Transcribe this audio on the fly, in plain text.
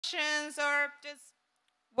questions or just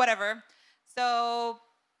whatever. So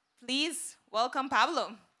please welcome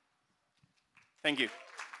Pablo. Thank you.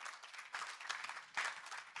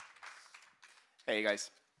 Hey, guys.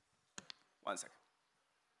 1 second.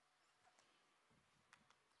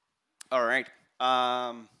 All right.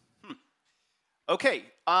 OK.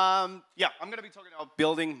 Yeah, I'm going to be talking about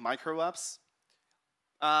building microapps.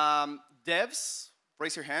 Devs,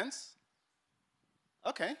 raise your hands.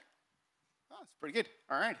 OK. Oh, that's pretty good.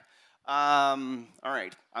 All right. All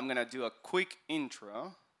right. I'm going to do a quick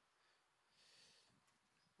intro.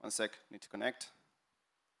 1 sec. Need to connect.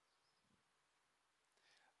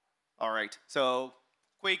 All right. So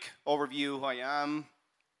quick overview who I am.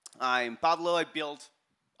 I'm Pablo.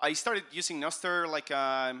 I started using Nostr like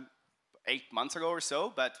 8 months ago or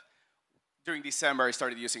so, but during December, I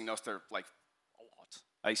started using Nostr like a lot.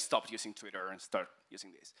 I stopped using Twitter and started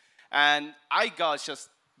using this. And I just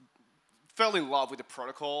fell in love with the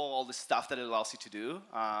protocol, all the stuff that it allows you to do,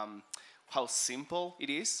 how simple it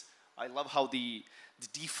is. I love how the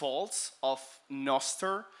defaults of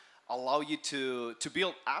Nostr allow you to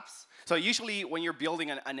build apps. So usually when you're building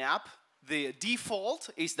an app, the default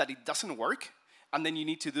is that it doesn't work. And then you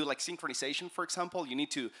need to do like synchronization, for example. You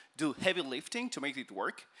need to do heavy lifting to make it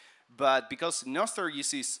work. But because Nostr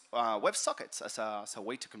uses WebSockets as a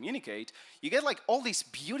way to communicate, you get like all these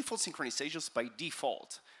beautiful synchronizations by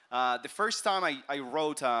default. The first time I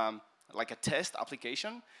wrote like a test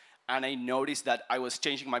application, and I noticed that I was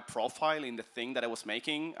changing my profile in the thing that I was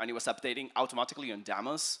making, and it was updating automatically on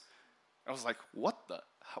Damos. I was like,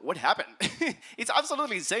 what happened? It's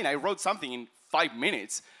absolutely insane. I wrote something in 5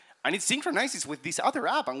 minutes, and it synchronizes with this other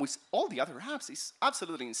app and with all the other apps. It's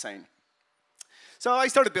absolutely insane. So I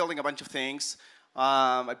started building a bunch of things.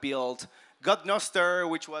 I built GotNostr,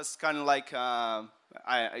 which was kind of like,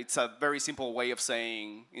 it's a very simple way of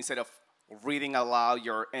saying, instead of reading aloud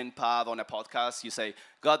your npub on a podcast, you say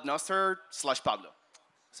GotNostr/Pablo.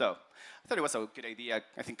 So I thought it was a good idea.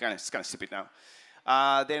 I think it's kind of stupid now.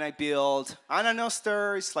 Then I built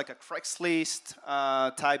AnnaNostr. It's like a Craigslist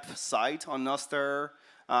type site on Nostr.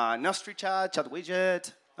 Nostril Chat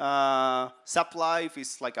Widget. SupLife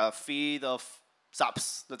is like a feed of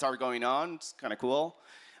subs that are going on. It's kind of cool.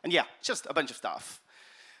 And yeah, just a bunch of stuff.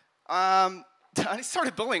 And I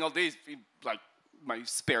started building all these in like my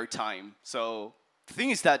spare time. So the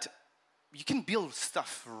thing is that you can build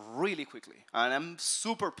stuff really quickly. And I'm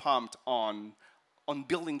super pumped on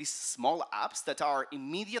building these small apps that are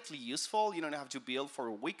immediately useful. You don't have to build for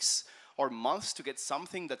weeks or months to get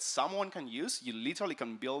something that someone can use. You literally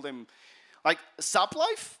can build them. Like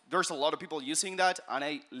SupLife, there's a lot of people using that, and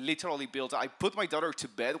I literally I put my daughter to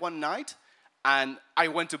bed one night, and I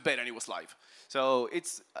went to bed and it was live. So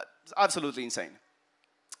it's absolutely insane.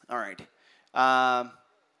 All right.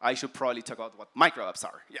 I should probably talk about what microapps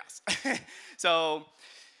are. Yes. So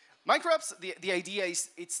microapps, the idea is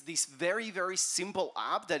it's this very, very simple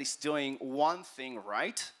app that is doing one thing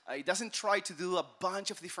right. It doesn't try to do a bunch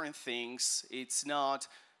of different things. It's not,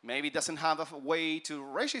 maybe it doesn't have a way to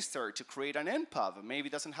register, to create an npub. Maybe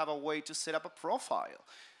it doesn't have a way to set up a profile.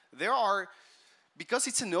 Because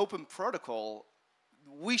it's an open protocol,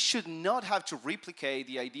 we should not have to replicate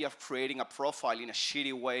the idea of creating a profile in a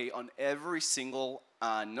shitty way on every single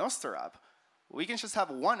Nostr app. We can just have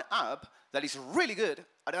one app that is really good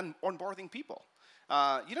at onboarding people.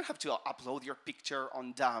 You don't have to upload your picture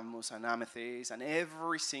on Damos and Amethyst and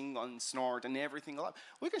everything on Snort and everything.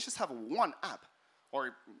 We can just have one app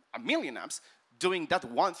or a million apps doing that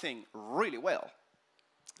one thing really well.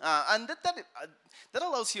 And that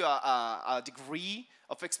allows you a degree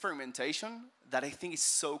of experimentation that I think is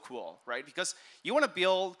so cool, right? Because you want to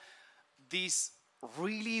build these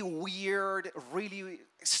really weird, really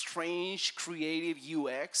strange, creative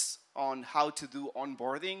UX on how to do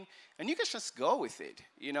onboarding, and you can just go with it.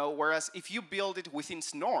 You know, whereas if you build it within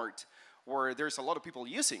Snort, where there's a lot of people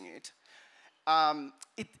using it,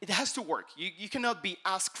 it has to work. You cannot be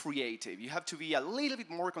as creative. You have to be a little bit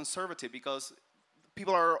more conservative because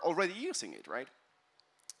people are already using it, right?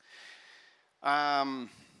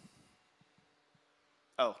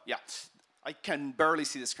 Oh, yeah. I can barely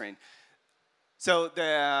see the screen. So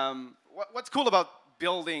what's cool about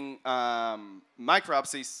building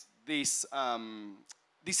microapps is this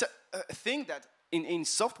thing that in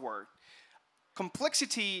software,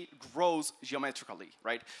 complexity grows geometrically,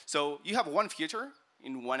 right? So you have one feature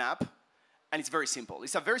in one app, and it's very simple.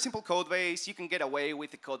 It's a very simple code base. You can get away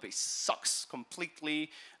with the code base sucks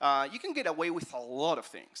completely. You can get away with a lot of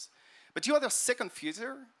things. But you have a second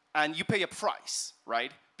feature, and you pay a price,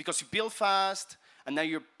 right? Because you build fast, and now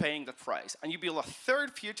you're paying that price. And you build a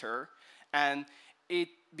third feature, and it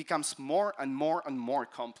becomes more and more and more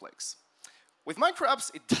complex. With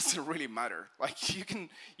microapps, it doesn't really matter. Like you can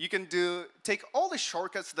take all the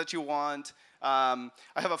shortcuts that you want. I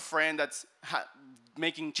have a friend that's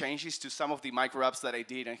making changes to some of the microapps that I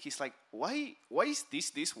did, and he's like, "Why is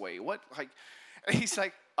this way? What like?" And he's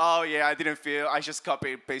like, "Oh yeah, I didn't feel. I just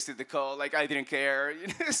copied pasted the code. Like I didn't care."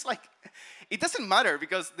 It's like it doesn't matter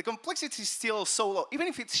because the complexity is still so low. Even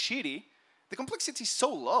if it's shitty, the complexity is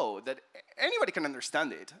so low that anybody can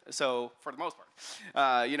understand it. So for the most part,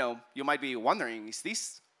 you might be wondering, is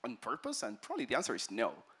this on purpose? And probably the answer is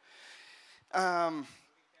no.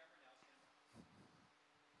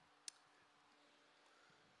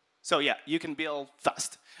 So yeah, you can build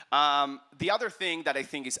fast. The other thing that I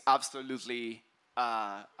think is absolutely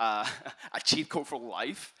a cheat code for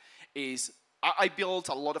life is I built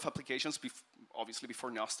a lot of applications, obviously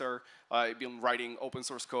before Nostr. I've been writing open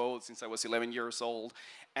source code since I was 11 years old.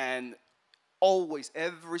 And always,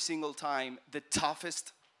 every single time, the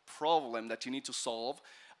toughest problem that you need to solve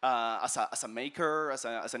as a maker, as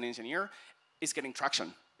an engineer, is getting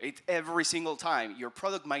traction. Every single time. Your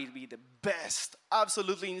product might be the best,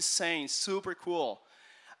 absolutely insane, super cool,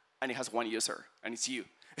 and it has one user, and it's you.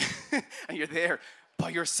 And you're there by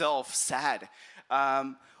yourself, sad.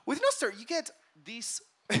 With Nostr, you get these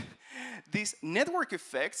network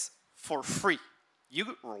effects for free.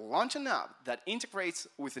 You launch an app that integrates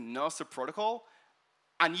with the Nostr protocol,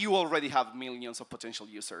 and you already have millions of potential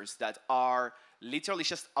users that are literally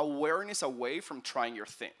just awareness away from trying your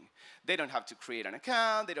thing. They don't have to create an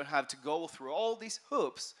account. They don't have to go through all these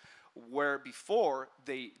hoops, where before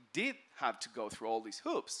they did have to go through all these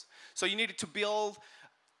hoops. So you needed to build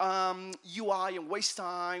UI and waste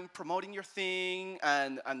time promoting your thing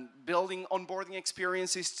and building onboarding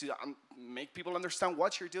experiences to make people understand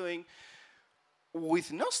what you're doing. With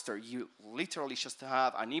Nostr, you literally just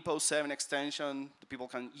have an Pablof7z extension. The people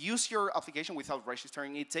can use your application without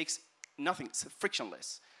registering. It takes nothing. It's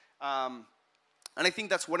frictionless. And I think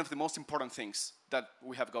that's one of the most important things that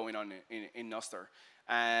we have going on in Nostr.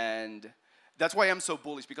 And that's why I'm so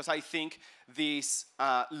bullish, because I think this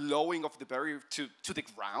lowering of the barrier to the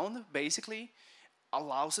ground, basically,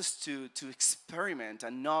 allows us to experiment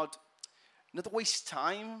and not waste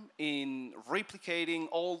time in replicating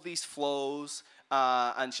all these flows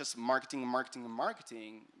and just marketing.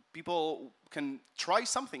 People can try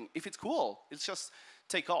something. If it's cool, it's just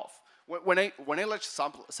take off. When I launched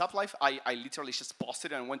Sublife, I literally just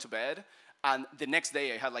posted and went to bed. And the next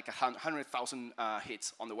day, I had like 100,000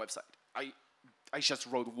 hits on the website. I just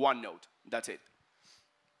wrote one node. That's it.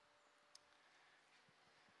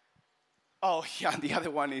 Oh, yeah, and the other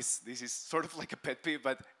one is, this is sort of like a pet peeve,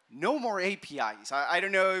 but no more APIs. I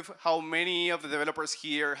don't know how many of the developers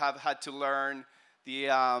here have had to learn the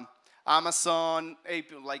Amazon,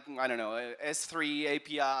 like, I don't know, S3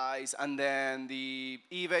 APIs, and then the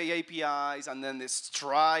eBay APIs, and then the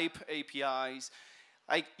Stripe APIs.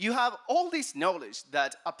 Like, you have all this knowledge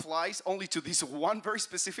that applies only to this one very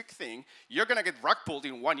specific thing. You're going to get rug pulled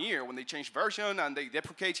in 1 year when they change version and they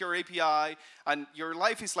deprecate your API. And your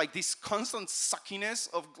life is like this constant suckiness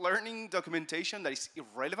of learning documentation that is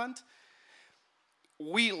irrelevant.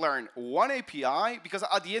 We learn one API because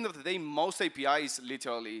at the end of the day, most APIs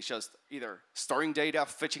literally just either storing data,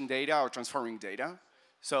 fetching data, or transforming data.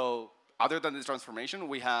 So other than the transformation,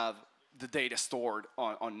 we have the data stored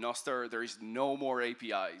on Nostr. There is no more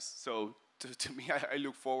APIs. So to me, I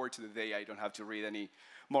look forward to the day I don't have to read any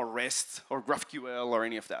more REST or GraphQL or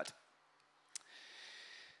any of that.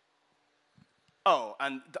 Oh,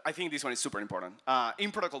 and I think this one is super important.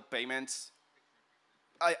 In-protocol payments.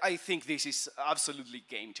 I think this is absolutely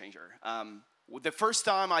game changer. The first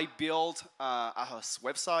time I built a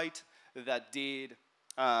website that did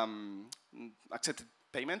accepted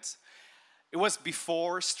payments, it was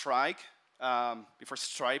before Stripe,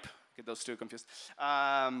 get those two confused.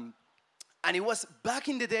 And it was back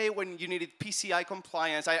in the day when you needed PCI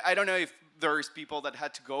compliance. I don't know if there's people that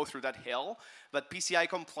had to go through that hell, but PCI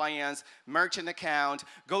compliance, merchant account,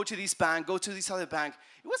 go to this bank, go to this other bank.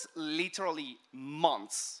 It was literally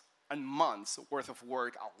months and months worth of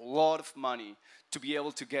work, a lot of money to be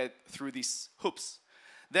able to get through these hoops.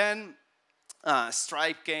 Then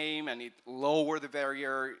Stripe came and it lowered the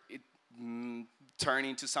barrier. It turn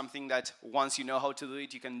into something that once you know how to do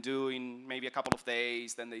it, you can do in maybe a couple of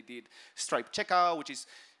days. Then they did Stripe Checkout, which is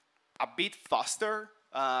a bit faster,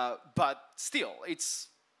 but still, it's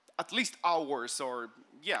at least hours or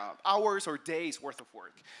days worth of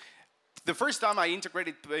work. The first time I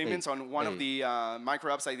integrated payments on one of the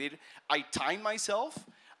microapps I did, I timed myself,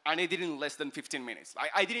 and I did it in less than 15 minutes.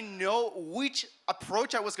 I didn't know which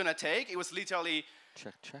approach I was going to take. It was literally,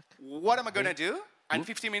 check. what am I going to do? And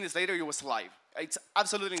 15 minutes later, it was live. It's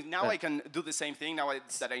absolutely, now I can do the same thing. Now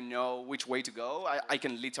that I know which way to go, I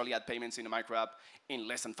can literally add payments in a micro app in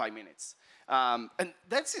less than 5 minutes. And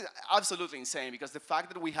that's absolutely insane, because the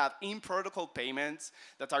fact that we have in-protocol payments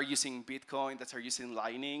that are using Bitcoin, that are using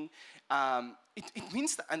Lightning, it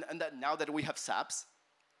means that, and that now that we have SAPs,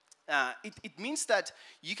 it means that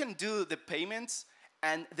you can do the payments,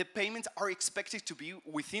 and the payments are expected to be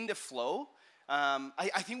within the flow.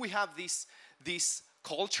 I think we have this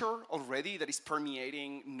culture already that is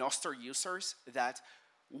permeating Nostr users, that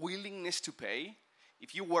willingness to pay.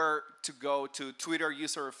 If you were to go to Twitter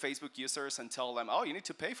users or Facebook users and tell them, oh, you need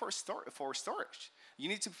to pay for storage, you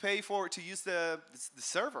need to pay to use the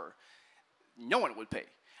server, no one will pay.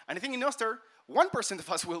 And I think in Nostr, 1% of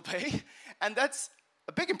us will pay, and that's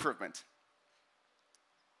a big improvement.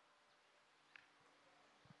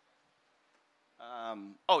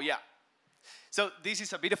 Oh, yeah. So this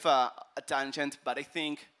is a bit of a tangent, but I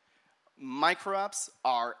think microapps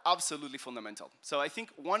are absolutely fundamental. So I think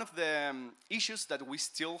one of the issues that we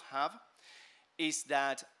still have is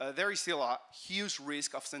that there is still a huge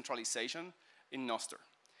risk of centralization in Nostr.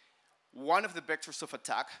 One of the vectors of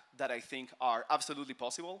attack that I think are absolutely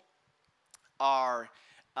possible are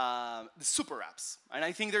the super apps. And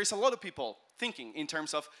I think there's a lot of people thinking in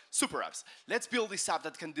terms of super apps. Let's build this app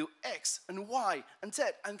that can do X and Y and Z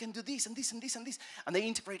and can do this and this and this and this. And they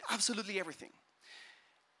integrate absolutely everything.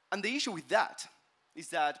 And the issue with that is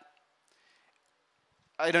that,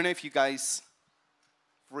 I don't know if you guys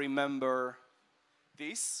remember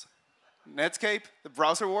this, Netscape, the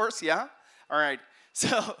browser wars, yeah? All right,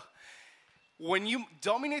 so when you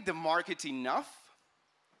dominate the market enough,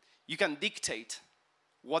 you can dictate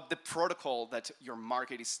what the protocol that your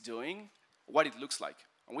market is doing, what it looks like.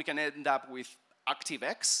 And we can end up with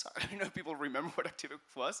ActiveX. I don't know if people remember what ActiveX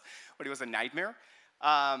was, but it was a nightmare.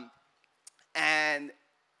 And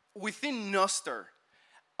within Nostr,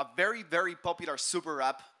 a very, very popular super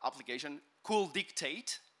app application could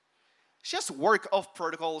dictate, just work off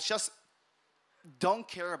protocol, just don't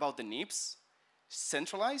care about the NIPs,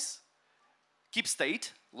 centralize, keep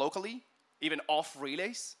state locally, even off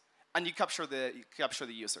relays, and you capture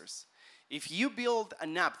the users. If you build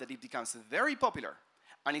an app that it becomes very popular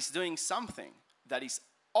and is doing something that is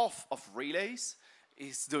off of relays,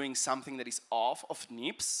 is doing something that is off of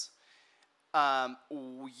NIPs, the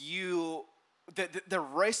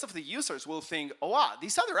rest of the users will think, oh, wow,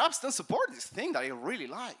 these other apps don't support this thing that I really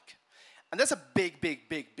like. And that's a big, big,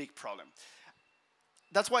 big, big problem.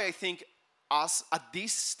 That's why I think us, at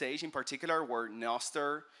this stage in particular, where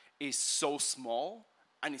Nostr is so small,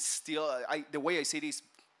 and it's still, the way I see it is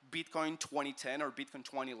Bitcoin 2010 or Bitcoin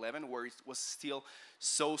 2011, where it was still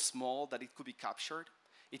so small that it could be captured.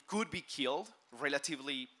 It could be killed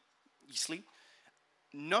relatively easily.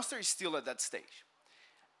 Nostr is still at that stage.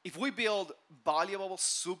 If we build valuable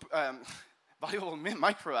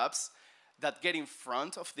micro apps that get in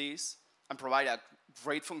front of this and provide a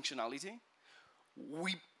great functionality,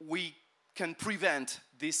 we can prevent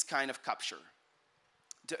this kind of capture.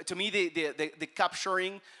 To me, the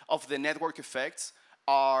capturing of the network effects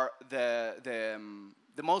are the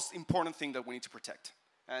most important thing that we need to protect.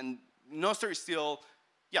 And Nostr is still,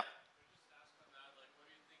 yeah. Just ask on that, like, what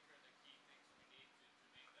do you think are the key things we need to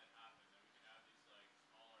make that happen? That we can have these like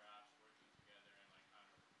smaller apps working together and like kind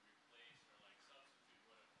of replace or like substitute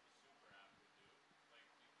what a super app would do. Like,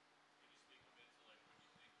 can you speak a bit to like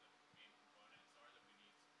what you think the main components are that we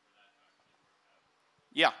need for that to actually work out?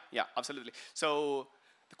 Yeah, absolutely. So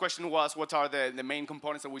the question was, what are the main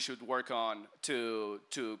components that we should work on to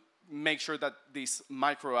make sure that these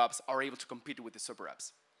micro apps are able to compete with the super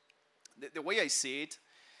apps? The way I see it,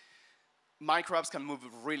 micro apps can move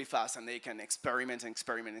really fast and they can experiment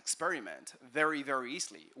very, very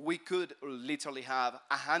easily. We could literally have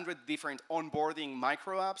 100 different onboarding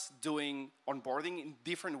micro apps doing onboarding in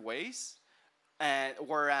different ways,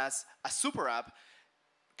 whereas a super app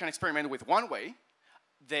can experiment with one way.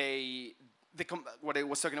 What I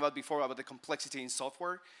was talking about before about the complexity in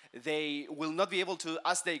software, they will not be able to,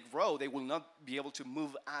 as they grow, they will not be able to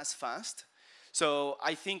move as fast. So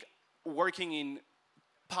I think working in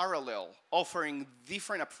parallel, offering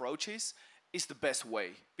different approaches is the best way,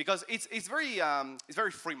 because it's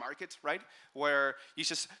very free market, right? Where you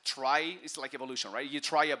just try, it's like evolution, right? You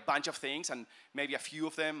try a bunch of things and maybe a few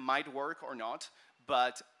of them might work or not,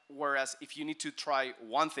 but whereas if you need to try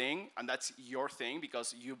one thing, and that's your thing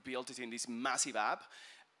because you built it in this massive app,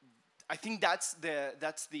 I think that's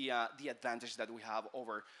the advantage that we have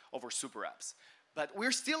over super apps. But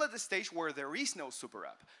we're still at the stage where there is no super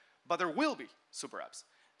app, but there will be super apps.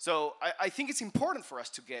 So I think it's important for us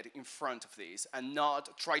to get in front of this and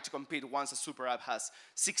not try to compete once a super app has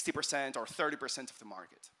 60% or 30% of the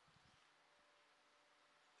market.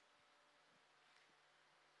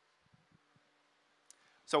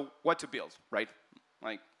 So what to build, right?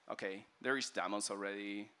 Like, okay, there is demos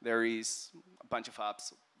already. There is a bunch of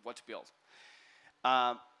apps. What to build?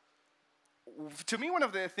 To me, one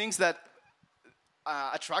of the things that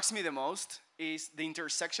attracts me the most is the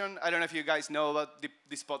intersection. I don't know if you guys know about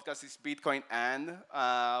this podcast is Bitcoin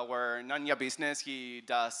where Nanya Business, he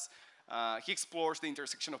explores the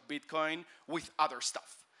intersection of Bitcoin with other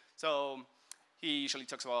stuff. So he usually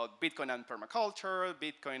talks about Bitcoin and permaculture,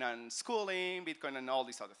 Bitcoin and schooling, Bitcoin and all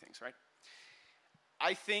these other things, right?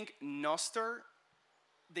 I think Nostr,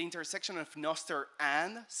 the intersection of Nostr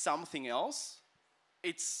and something else,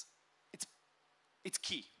 it's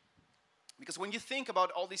key. Because when you think about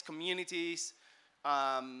all these communities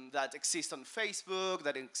that exist on Facebook,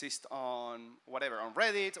 that exist on whatever, on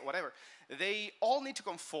Reddit, or whatever, they all need to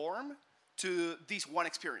conform to this one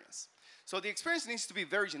experience. So the experience needs to be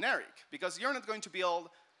very generic, because you're not going to build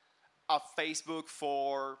a Facebook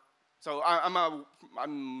for. So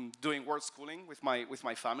I'm doing world schooling with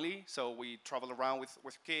my family. So we travel around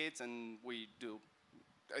with kids and we do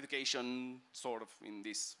education sort of in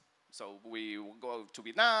this. So we will go to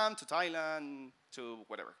Vietnam, to Thailand, to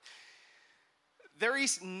whatever. There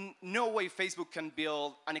is no way Facebook can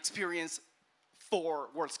build an experience for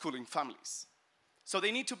world schooling families. So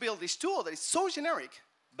they need to build this tool that is so generic,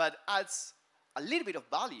 but adds a little bit of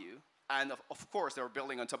value. And of course, they're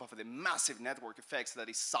building on top of the massive network effects that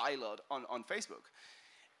is siloed on Facebook.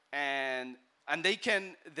 And they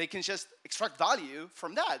can just extract value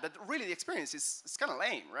from that. But really, the experience is kind of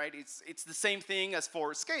lame, right? It's the same thing as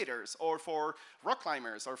for skaters or for rock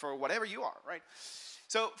climbers or for whatever you are, right?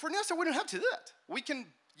 So for Nostr, we don't have to do that.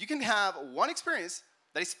 You can have one experience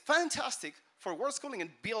that is fantastic for world schooling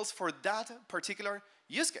and builds for that particular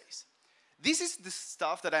use case. This is the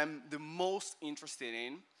stuff that I'm the most interested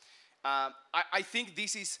in. I think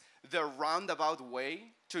this is the roundabout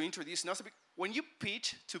way to introduce Nostr. When you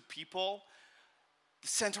pitch to people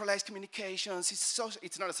centralized communications,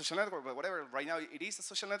 it's not a social network, but whatever, right now it is a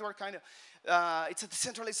social network, kind of. It's a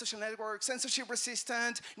decentralized social network, censorship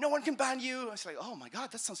resistant, no one can ban you. It's like, oh my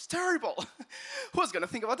God, that sounds terrible. Who's gonna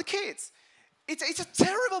think about the kids? It's a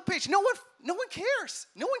terrible pitch. No one cares.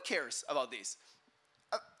 No one cares about this.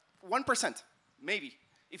 1%, maybe,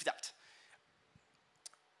 if that.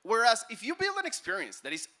 Whereas if you build an experience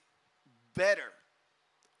that is better,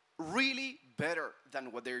 really better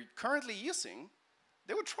than what they're currently using,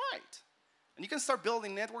 they would try it. And you can start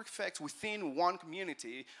building network effects within one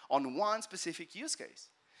community on one specific use case.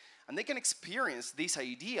 And they can experience this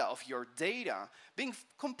idea of your data being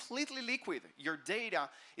completely liquid. Your data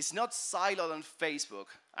is not siloed on Facebook,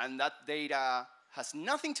 and that data has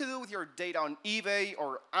nothing to do with your data on eBay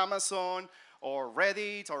or Amazon or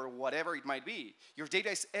Reddit or whatever it might be. Your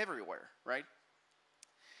data is everywhere, right?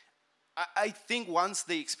 I think once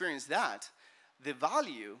they experience that, the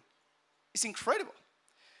value is incredible.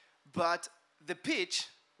 But the pitch,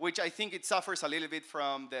 which I think it suffers a little bit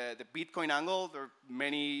from the Bitcoin angle, there are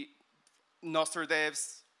many Nostr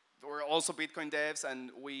devs, we're also Bitcoin devs,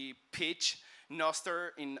 and we pitch Nostr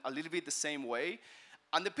in a little bit the same way.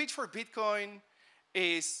 And the pitch for Bitcoin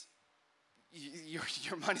is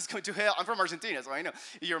your money's going to hell. I'm from Argentina, so I know.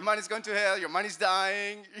 Your money's going to hell, your money's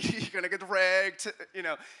dying, you're gonna get wrecked, you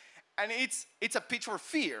know. And it's a pitch for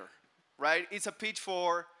fear, right? It's a pitch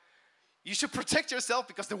for you should protect yourself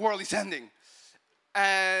because the world is ending.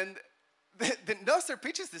 And the Nostr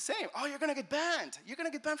pitch is the same. Oh, you're gonna get banned. You're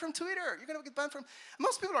gonna get banned from Twitter. You're gonna get banned from.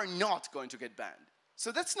 Most people are not going to get banned.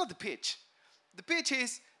 So that's not the pitch. The pitch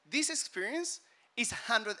is this experience is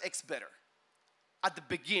 100x better. At the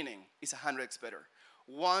beginning, it's 100x better.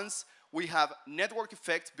 Once we have network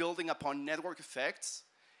effects building upon network effects,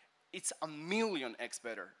 it's 1,000,000x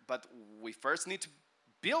better. But we first need to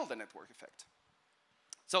build a network effect.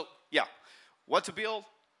 So yeah, what to build?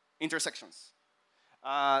 Intersections.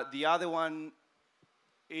 The other one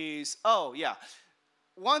is, oh yeah.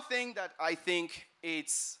 One thing that I think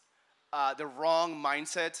it's the wrong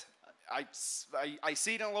mindset. I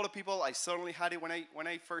see it in a lot of people. I certainly had it when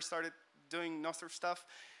I first started doing Nostr stuff,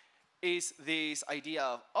 is this idea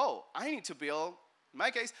of, oh, I need to build, in my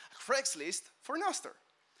case, a Craigslist for Nostr.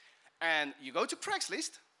 And you go to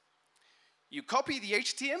Craigslist, you copy the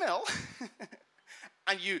HTML,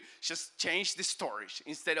 and you just change the storage.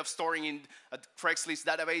 Instead of storing in a Craigslist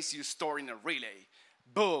database, you store in a relay.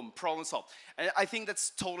 Boom, problem solved. And I think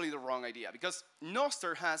that's totally the wrong idea, because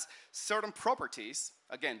Nostr has certain properties,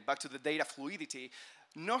 again, back to the data fluidity,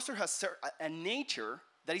 Nostr has a nature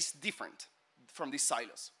that is different from these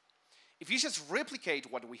silos. If you just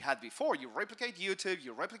replicate what we had before, you replicate YouTube,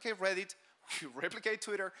 you replicate Reddit, you replicate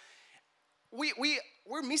Twitter,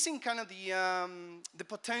 we're missing kind of the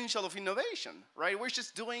potential of innovation, right? We're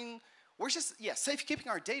just safekeeping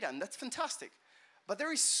our data, and that's fantastic. But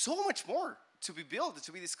there is so much more to be built,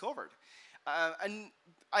 to be discovered. And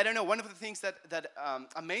I don't know, one of the things that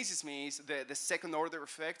amazes me is the second order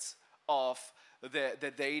effects of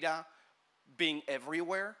the data being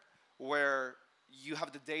everywhere, where you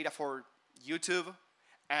have the data for YouTube,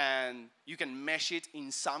 and you can mesh it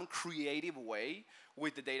in some creative way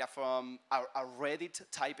with the data from a Reddit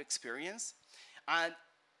type experience. And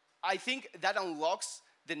I think that unlocks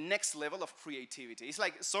the next level of creativity. It's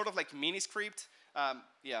like sort of like Miniscript.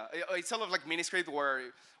 It's sort of like Miniscript, where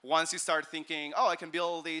once you start thinking, oh, I can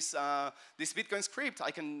build this Bitcoin script,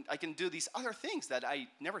 I can do these other things that I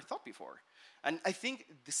never thought before. And I think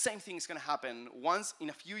the same thing is going to happen once in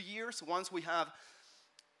a few years, once we have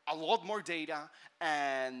a lot more data,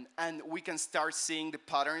 and we can start seeing the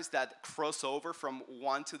patterns that cross over from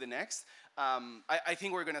one to the next. I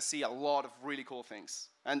think we're going to see a lot of really cool things.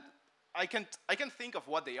 And I can think of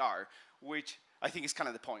what they are, which I think is kind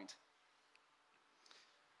of the point.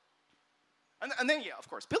 And then, yeah, of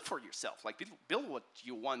course, build for yourself. Like, build what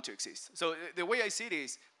you want to exist. So the way I see it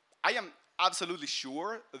is, I am absolutely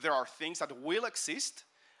sure there are things that will exist.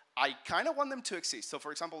 I kind of want them to exist. So,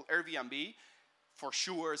 for example, Airbnb, for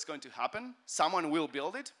sure is going to happen. Someone will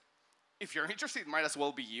build it. If you're interested, it might as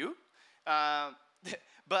well be you.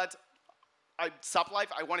 But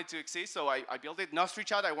Sublife, I want it to exist, so I built it. Nostril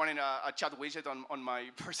Chat, I wanted a chat widget on my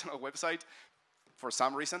personal website for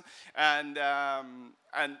some reason. And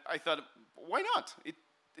I thought, why not?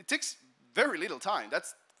 It takes very little time.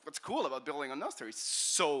 That's what's cool about building on Nostr. It's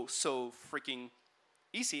so freaking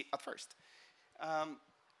easy at first.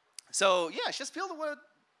 So yeah, just build what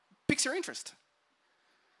piques your interest.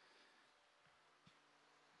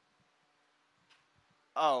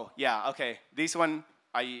 Oh, yeah, okay. This one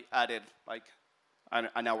I added like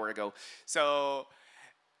an hour ago. So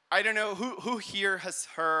I don't know who here has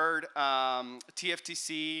heard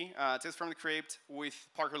TFTC, Test from the Crypt, with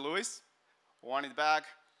Parker Lewis. One in the back,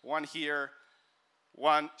 one here,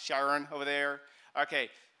 one Sharon over there. Okay,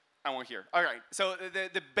 and one here. All right, so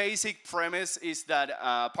the basic premise is that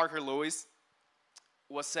Parker Lewis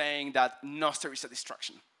was saying that Nostr is a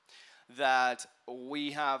distraction. That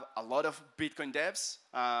we have a lot of Bitcoin devs.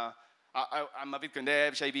 I'm a Bitcoin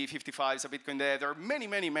dev, JB55 is a Bitcoin dev. There are many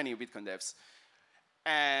Bitcoin devs.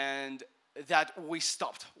 And that we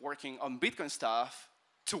stopped working on Bitcoin stuff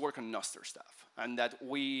to work on Nostr stuff. And that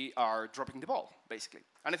we are dropping the ball, basically.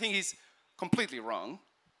 And I think he's completely wrong.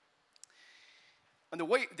 And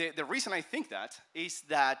the reason I think that is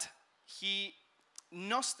that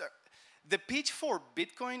the pitch for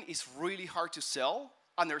Bitcoin is really hard to sell.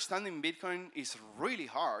 Understanding Bitcoin is really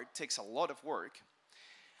hard, takes a lot of work.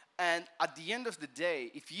 And at the end of the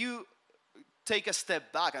day, if you take a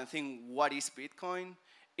step back and think, what is Bitcoin?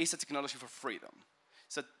 It's a technology for freedom.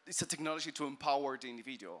 So it's a technology to empower the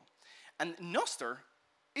individual. And Nostr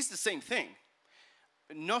is the same thing.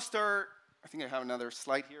 Nostr, I think I have another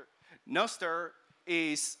slide here. Nostr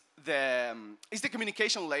is the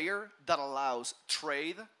communication layer that allows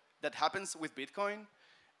trade that happens with Bitcoin,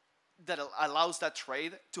 that allows that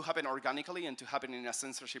trade to happen organically and to happen in a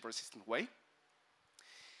censorship-resistant way.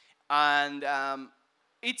 And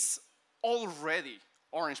it's already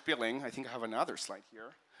orange pilling. I think I have another slide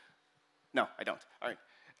here. No, I don't. All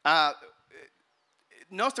right.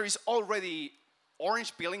 Nostr is already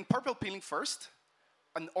orange pilling, purple pilling first,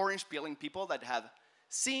 and orange pilling people that have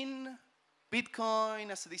seen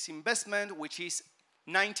Bitcoin as this investment, which is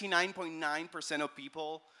 99.9% of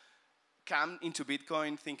people come into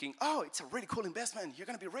Bitcoin thinking, oh, it's a really cool investment, you're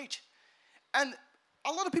going to be rich. And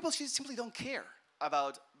a lot of people simply don't care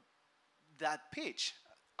about that pitch.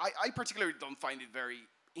 I particularly don't find it very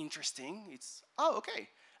interesting. It's, oh, okay.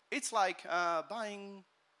 It's like buying,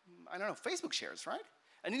 I don't know, Facebook shares, right?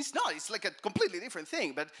 And it's not. It's like a completely different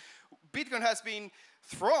thing. But Bitcoin has been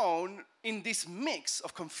thrown in this mix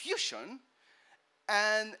of confusion.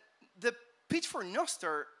 And the pitch for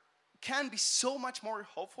Nostr can be so much more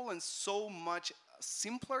hopeful and so much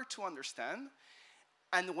simpler to understand.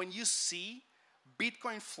 And when you see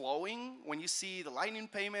Bitcoin flowing, when you see the Lightning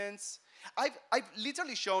payments, I've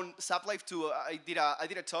literally shown Sublife to, I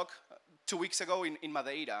did a talk 2 weeks ago in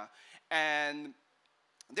Madeira, and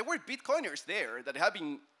there were Bitcoiners there that have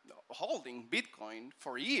been holding Bitcoin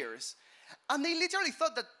for years, and they literally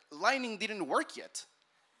thought that Lightning didn't work yet.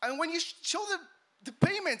 And when you show the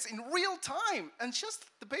payments in real time, and just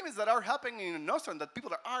the payments that are happening in Nostr and that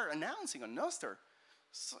people are announcing on Nostr,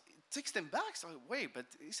 So it takes them back. So wait, but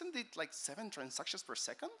isn't it like 7 transactions per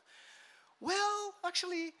second? Well,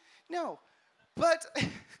 actually, no. But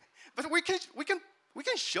but we can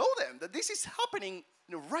show them that this is happening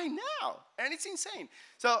right now, and it's insane.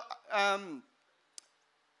 So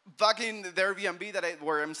back in the Airbnb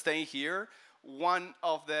where I'm staying here, one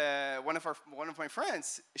of my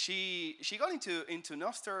friends, she got into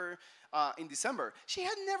Nostr in December. She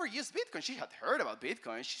had never used Bitcoin. She had heard about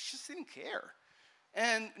Bitcoin. She just didn't care.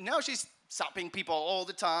 And now she's sapping people all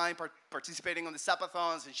the time, participating on the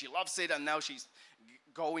sapathons, and she loves it. And now she's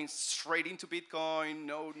going straight into Bitcoin.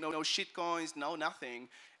 No shitcoins, no nothing.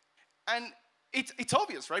 And it's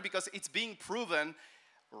obvious, right? Because it's being proven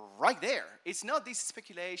right there. It's not this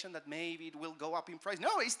speculation that maybe it will go up in price.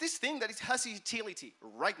 No, it's this thing that it has utility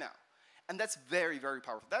right now. And that's very, very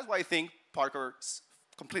powerful. That's why I think Parker's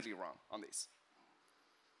completely wrong on this.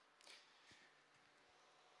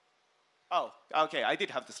 Oh, okay, I did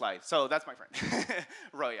have the slide. So that's my friend,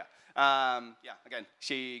 Roya. Yeah, again,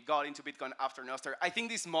 she got into Bitcoin after Noster. I think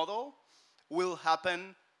this model will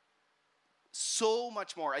happen so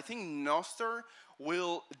much more. I think Noster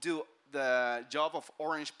will do the job of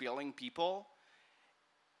orange billing people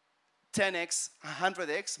 10x,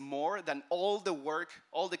 100x more than all the work,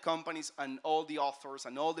 all the companies and all the authors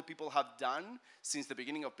and all the people have done since the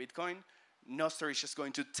beginning of Bitcoin. Nostr is just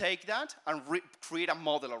going to take that and create a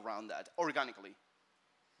model around that organically.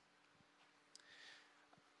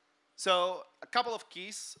 So a couple of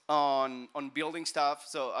keys on building stuff.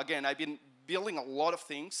 So again, I've been building a lot of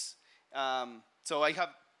things. So I have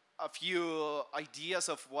a few ideas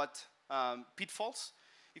of what pitfalls,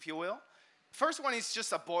 if you will. First one is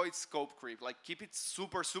just avoid scope creep. Like keep it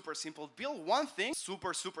super, super simple. Build one thing,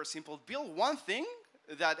 super, super simple. Build one thing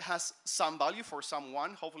that has some value for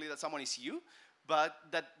someone. Hopefully that someone is you, but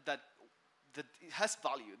that it has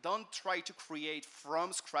value. Don't try to create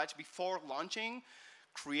from scratch before launching.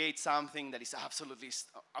 Create something that is absolutely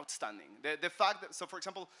outstanding. The fact that, so for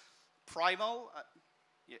example, Primal,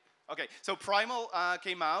 yeah, okay, so Primal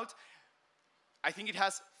came out. I think it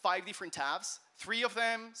has 5 different tabs. 3 of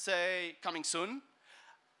them say coming soon.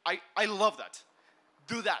 I love that.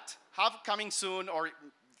 Do that. Have coming soon, or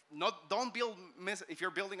don't build, if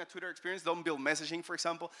you're building a Twitter experience, don't build messaging, for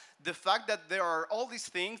example. The fact that there are all these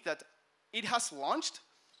things that it has launched,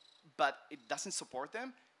 but it doesn't support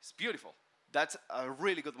them, is beautiful. That's a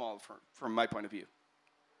really good model from my point of view.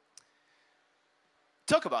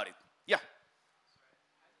 Talk about it. Yeah.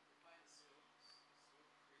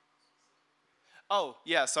 Oh,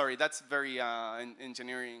 yeah, sorry, that's very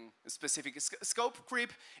engineering specific. Scope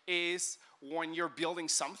creep is when you're building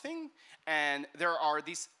something and there are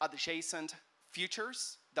these adjacent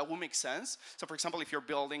features that will make sense. So for example, if you're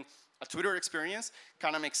building a Twitter experience,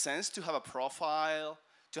 kind of makes sense to have a profile,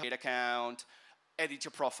 to have an account, edit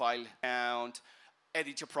your profile account,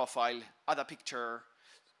 edit your profile, add a picture.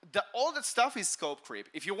 All that stuff is scope creep.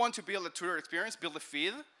 If you want to build a Twitter experience, build a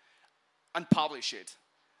feed and publish it.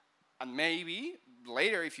 And maybe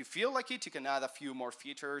later, if you feel like it, you can add a few more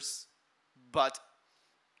features. But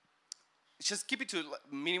just keep it to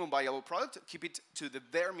minimum viable product. Keep it to the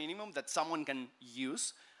bare minimum that someone can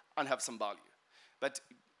use and have some value. But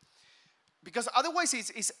because otherwise,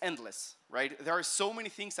 it's endless, right? There are so many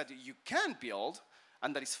things that you can build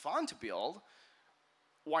and that is fun to build.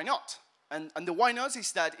 Why not? And the why not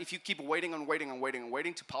is that if you keep waiting and waiting and waiting and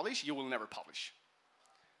waiting to publish, you will never publish.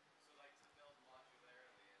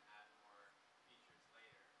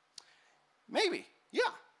 Maybe, yeah,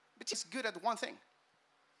 but it's good at one thing.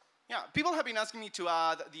 Yeah, people have been asking me to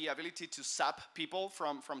add the ability to sap people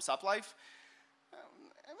from Sap Life. I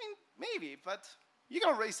mean, maybe, but you can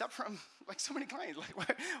already sap from like so many clients.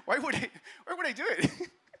 Like, why would I do it?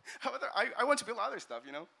 I want to build other stuff,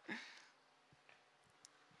 you know.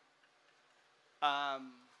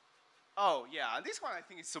 Oh yeah, and this one I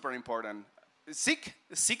think is super important. Seek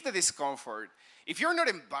the discomfort. If you're not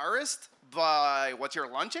embarrassed by what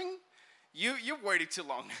you're launching, you waited too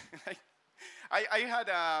long. I had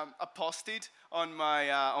a post-it on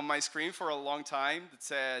my screen for a long time that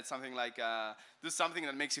said something like, "Do something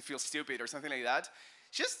that makes you feel stupid" or something like that.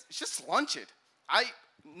 Just launch it.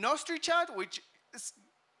 Nostril Chat, which is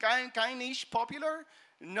kind-ish popular,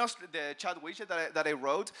 the chat widget that I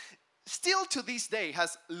wrote, still to this day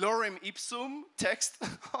has lorem ipsum text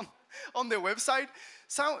on the website.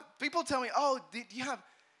 So people tell me, "Oh, did you have?"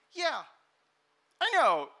 Yeah. I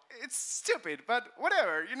know, it's stupid, but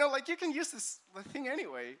whatever. You know, like you can use this thing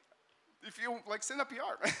anyway. If you like send a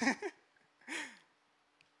PR.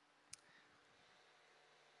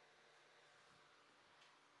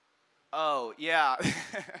 Oh, yeah.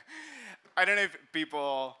 I don't know if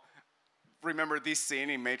people remember this scene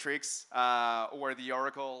in Matrix where the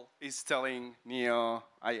Oracle is telling Neo,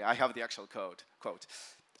 I have the actual quote,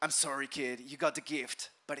 "I'm sorry, kid, you got the gift,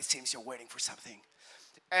 but it seems you're waiting for something."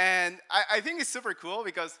 And I think it's super cool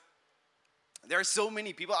because there are so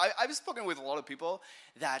many people. I've spoken with a lot of people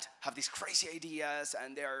that have these crazy ideas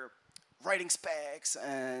and they're writing specs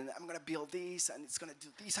and I'm going to build this and it's going to do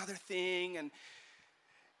this other thing. And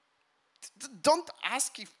don't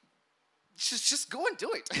ask if, just go and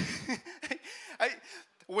do it.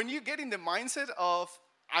 When you get in the mindset of,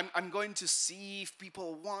 I'm going to see if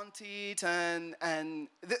people want it, and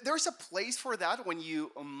there's a place for that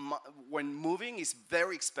when moving is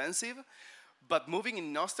very expensive, but moving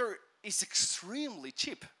in Nostr is extremely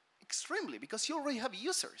cheap, extremely, because you already have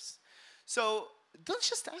users. So don't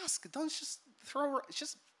just ask, don't just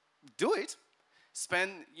just do it.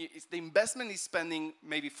 The investment is spending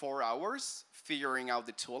maybe 4 hours figuring out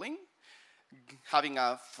the tooling, having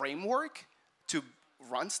a framework to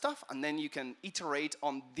run stuff, and then you can iterate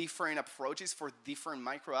on different approaches for different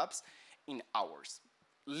micro apps in hours.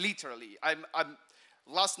 Literally,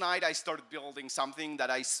 last night I started building something that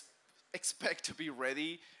I expect to be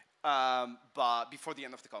ready but before the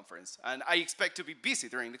end of the conference. And I expect to be busy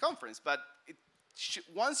during the conference, but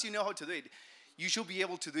once you know how to do it, you should be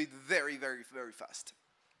able to do it very, very, very fast.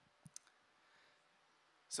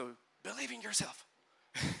 So believe in yourself.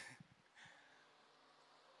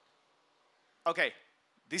 Okay,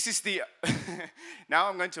 this is the, now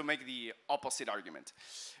I'm going to make the opposite argument.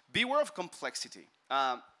 Beware of complexity.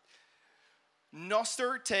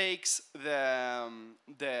 Nostr takes the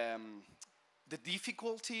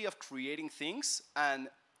difficulty of creating things and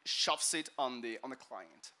shoves it on the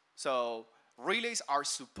client. So relays are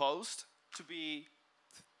supposed to be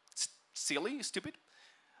silly, stupid,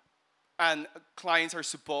 and clients are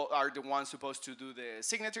the ones supposed to do the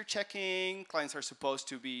signature checking. Clients are supposed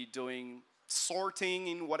to be doing sorting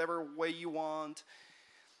in whatever way you want.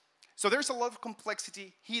 So there's a lot of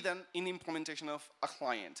complexity hidden in the implementation of a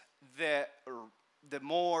client. The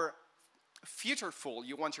more featureful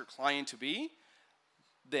you want your client to be,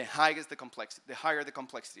 the higher the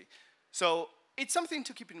complexity. So it's something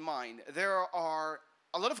to keep in mind. There are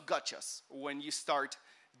a lot of gotchas when you start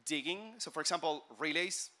digging. So for example,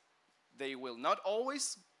 relays, they will not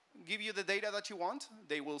always give you the data that you want.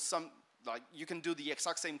 They will you can do the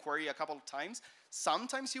exact same query a couple of times.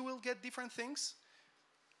 Sometimes you will get different things.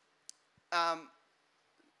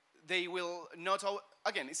 They will not,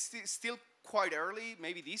 again, it's still quite early.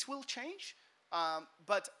 Maybe this will change.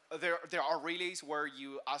 But there are relays where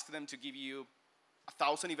you ask them to give you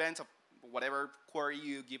 1,000 events of whatever query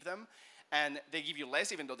you give them, and they give you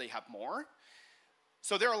less even though they have more.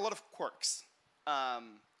 So there are a lot of quirks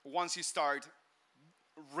once you start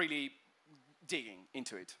really digging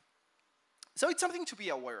into it. So it's something to be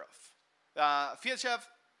aware of. Fiatchev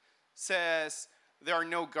says there are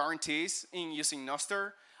no guarantees in using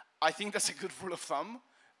Nostr. I think that's a good rule of thumb.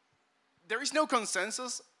 There is no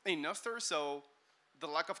consensus in Nostr, so the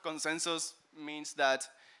lack of consensus means that,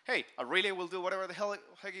 hey, a relay will do whatever the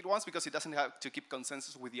heck it wants because it doesn't have to keep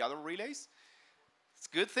consensus with the other relays. It's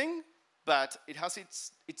a good thing, but it has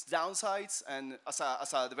its downsides, and as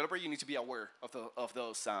a developer, you need to be aware of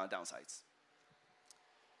those downsides.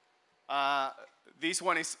 This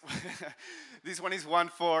one is this one is one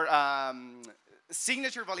for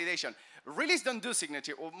signature validation. Relays don't do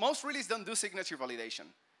signature. Well, most relays don't do signature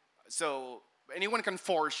validation. So anyone can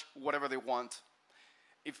forge whatever they want.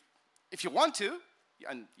 If you want to,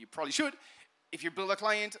 and you probably should, if you build a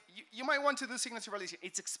client, you might want to do signature validation.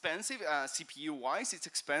 It's expensive, CPU-wise, it's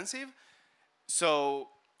expensive. So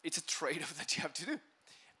it's a trade-off that you have to do.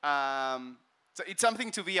 So it's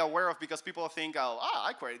something to be aware of because people think, oh,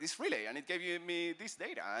 I queried this relay and it gave me this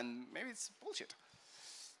data, and maybe it's bullshit.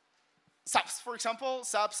 SAPs, for example,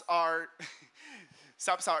 SAPs are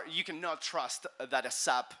you cannot trust that a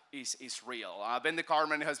SAP is real. Ben de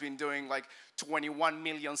Carmen has been doing like 21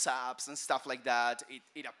 million SAPs and stuff like that.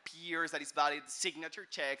 It appears that it's valid. Signature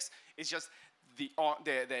checks. It's just the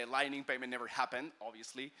lightning payment never happened,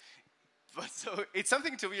 obviously. But so it's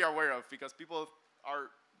something to be aware of because people are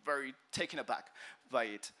very taken aback by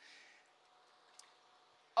it.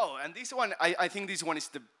 Oh, and this one, I think this one is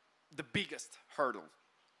the biggest hurdle.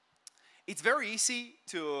 It's very easy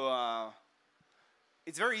to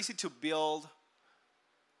build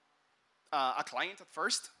a client at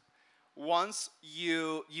first. Once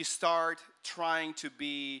you start trying to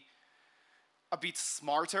be a bit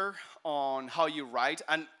smarter on how you write,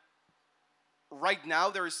 and right now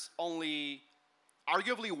there's only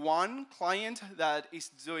arguably one client that is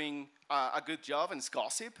doing a good job, and it's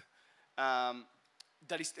Gossip.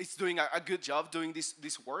 That is doing a good job doing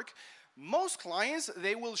this work. Most clients,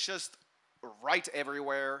 they will just write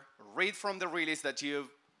everywhere, read from the release that you've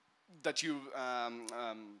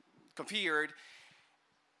configured,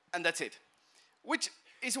 and that's it. Which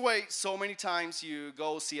is why so many times you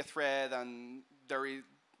go see a thread and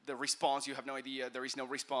the response, you have no idea, there is no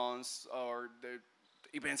response, or the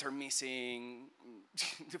events are missing,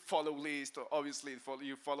 the follow list, obviously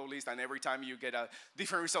you follow list, and every time you get a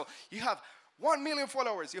different result. You have 1 million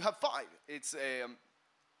followers, you have 5. It's,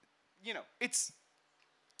 it's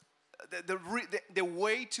the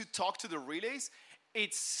way to talk to the relays,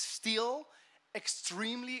 it's still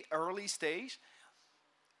extremely early stage,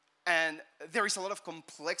 and there is a lot of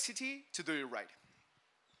complexity to do it right.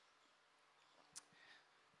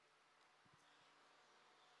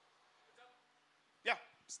 Yeah,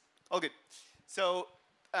 all good. So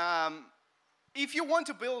if you want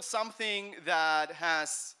to build something that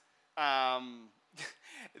has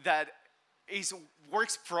that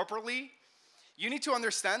works properly, you need to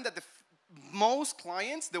understand that most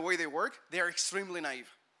clients, the way they work, they are extremely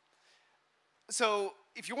naive. So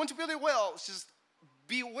if you want to build it well, just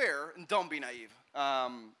be aware and don't be naive.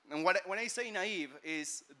 And when I say naive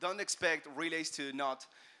is don't expect relays to not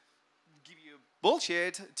give you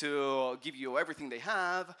bullshit, to give you everything they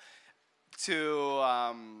have, to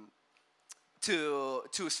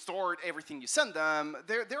store everything you send them.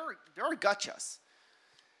 There are gotchas.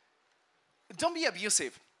 Don't be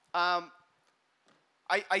abusive.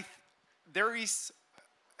 There is,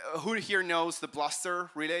 who here knows the Bluster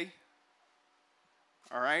relay?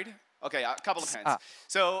 All right. Okay, a couple of hands.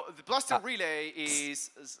 So the Bluster relay is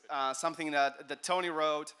something that Tony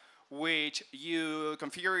wrote, which you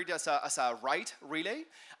configure it as a write relay,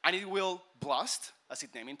 and it will blast, as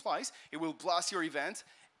its name implies. It will blast your event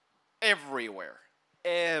everywhere,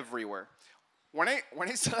 everywhere. When I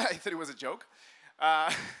saw that, I thought it was a joke,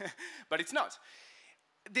 but it's not.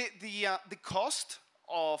 The cost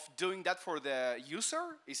of doing that for the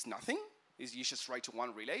user is nothing. You just write to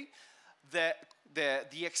one relay.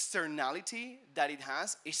 The externality that it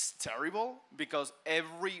has is terrible because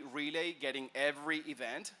every relay getting every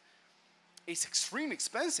event is extremely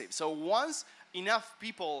expensive. So once enough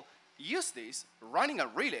people use this, running a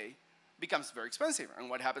relay becomes very expensive. And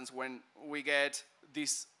what happens when we get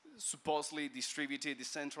this supposedly distributed,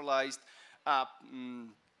 decentralized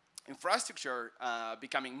infrastructure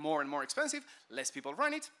becoming more and more expensive? Less people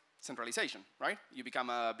run it, centralization, right? You become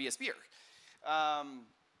a BSPer.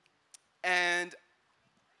 And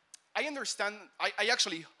I understand, I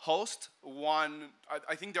actually host one,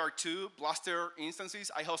 I think there are 2 Bluster instances.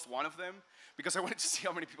 I host one of them because I wanted to see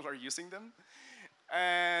how many people are using them.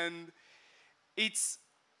 And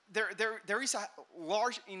there is a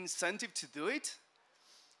large incentive to do it,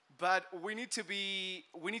 but we need to be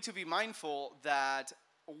mindful that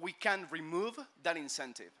we can remove that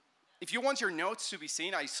incentive. If you want your notes to be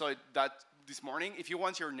seen, I saw that this morning, if you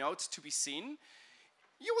want your notes to be seen,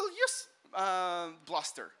 you will use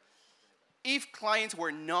Bluster. If clients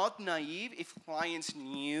were not naive, if clients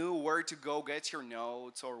knew where to go get your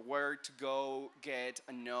notes or where to go get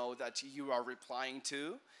a note that you are replying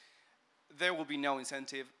to, there will be no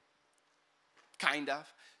incentive, kind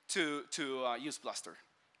of, to use Bluster.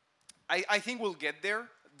 I think we'll get there.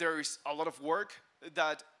 There is a lot of work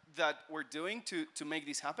that we're doing to make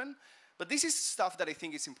this happen. But this is stuff that I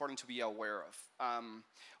think is important to be aware of.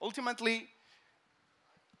 Ultimately,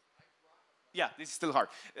 yeah, this is still hard.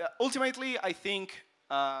 Ultimately, I think,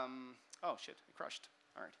 oh shit, it crashed.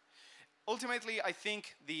 All right. Ultimately, I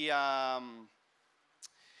think the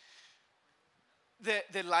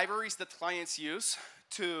libraries that clients use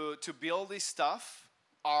to build this stuff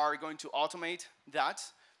are going to automate that.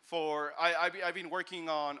 I've been working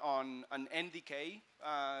on an NDK,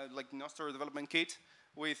 like Nostr development kit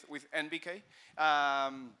with NBK.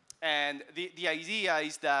 And the idea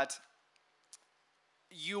is that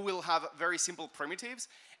you will have very simple primitives,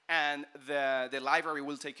 and the library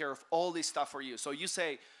will take care of all this stuff for you. So you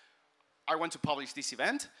say, I want to publish this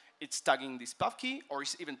event. It's tagging this pub key, or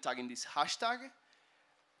it's even tagging this hashtag.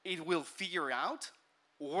 It will figure out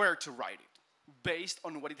where to write it based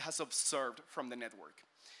on what it has observed from the network.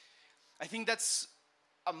 I think that's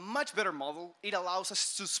a much better model. It allows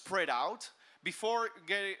us to spread out. Before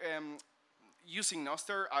using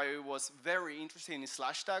Nostr, I was very interested in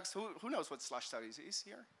slash tags. Who knows what slash tag is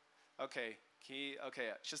here? Okay,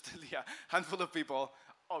 okay, just a handful of people,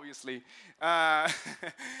 obviously.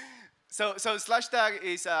 So slash tag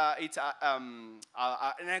is an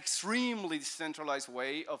extremely decentralized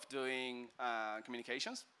way of doing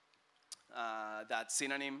communications that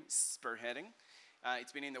Synonym is spearheading.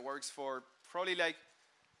 It's been in the works for probably like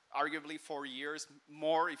arguably 4 years,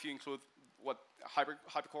 more if you include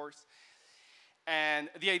hypercores. And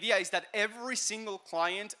the idea is that every single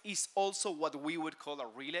client is also what we would call a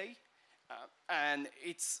relay. And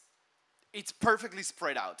it's perfectly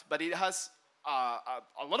spread out, but it has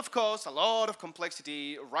a lot of cost, a lot of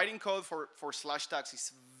complexity. Writing code for slash tags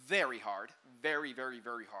is very hard, very, very,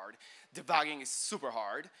 very hard. Debugging is super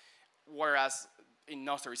hard, whereas in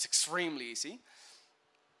Nostr it's extremely easy.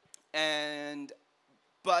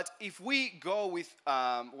 But if we go with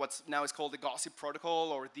what's now is called the gossip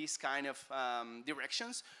protocol or these kind of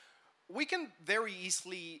directions, we can very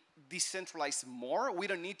easily decentralize more. We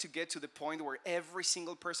don't need to get to the point where every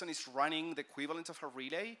single person is running the equivalent of a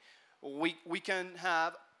relay. We can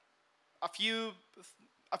have a few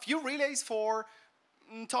relays for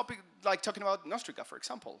topic, like talking about Nostrica, for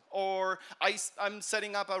example. Or I'm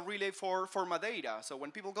setting up a relay for Madeira. So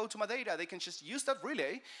when people go to Madeira, they can just use that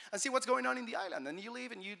relay and see what's going on in the island. And you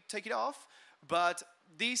leave and you take it off. But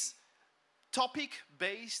these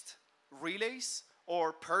topic-based relays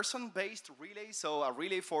or person-based relays, so a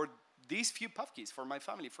relay for these few pub keys for my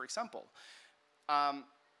family, for example. I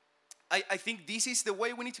think this is the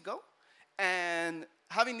way we need to go. And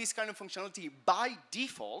having this kind of functionality by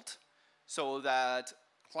default, so that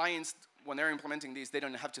clients, when they're implementing this, they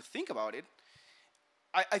don't have to think about it.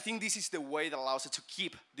 I think this is the way that allows us to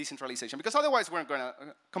keep decentralization, because otherwise we're going to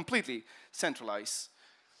completely centralize.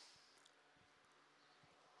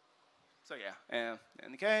 So yeah,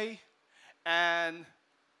 NK. And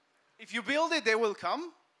if you build it, they will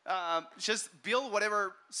come. Just build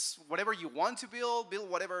whatever you want to build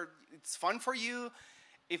whatever it's fun for you.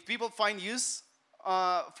 If people find use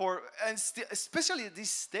especially at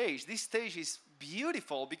this stage is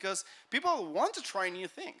beautiful because people want to try new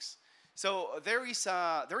things. So there is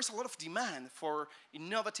a lot of demand for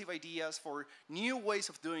innovative ideas, for new ways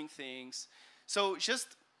of doing things. So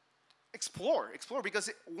just explore,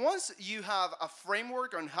 because once you have a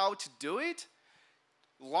framework on how to do it,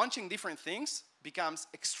 launching different things becomes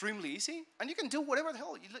extremely easy, and you can do whatever the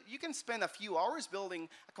hell. You can spend a few hours building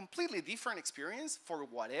a completely different experience for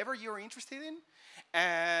whatever you're interested in,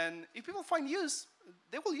 and if people find use,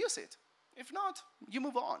 they will use it. If not, you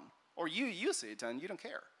move on, or you use it and you don't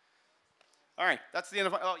care. All right, that's the end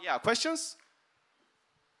of oh yeah, questions?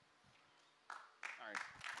 All right.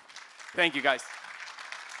 Thank you, guys.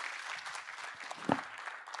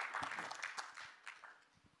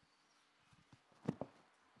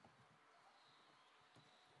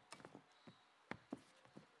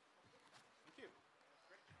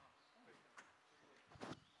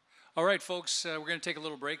 All right, folks, we're going to take a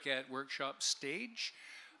little break at workshop stage.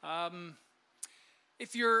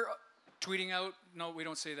 If you're tweeting out, no, we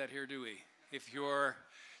don't say that here, do we? If you're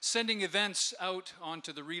sending events out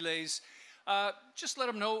onto the relays, just let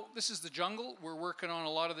them know this is the jungle. We're working on a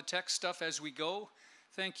lot of the tech stuff as we go.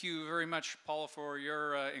 Thank you very much, Paula, for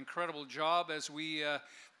your incredible job as we,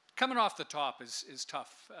 coming off the top is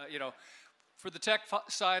tough, you know, for the tech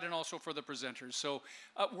side and also for the presenters. So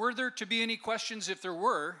were there to be any questions? If there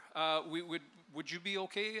were, would you be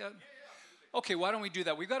okay? Okay, why don't we do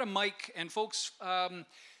that? We've got a mic, and folks,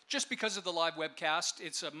 just because of the live webcast,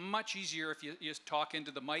 it's much easier if you talk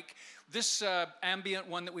into the mic. This ambient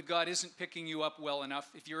one that we've got isn't picking you up well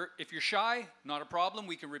enough. If you're shy, not a problem.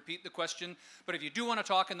 We can repeat the question. But if you do want to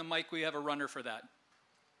talk in the mic, we have a runner for that.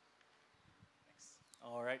 Thanks.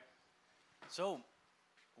 All right. So,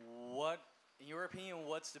 in your opinion,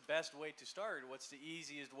 what's the best way to start? What's the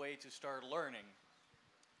easiest way to start learning?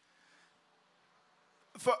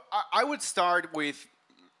 I would start with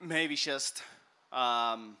maybe just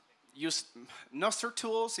use Nostr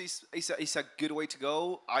tools is a good way to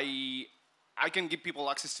go. I can give people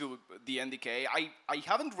access to the NDK. I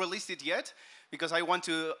haven't released it yet because I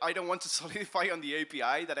don't want to solidify on the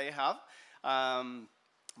API that I have.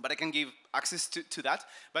 But I can give access to that.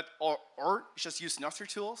 But or just use Nostr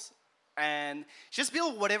tools and just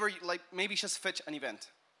build whatever like. Maybe just fetch an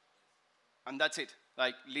event, and that's it.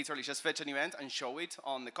 Like literally just fetch an event and show it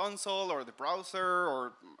on the console or the browser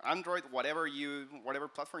or Android, whatever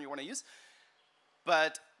platform you want to use.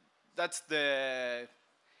 But that's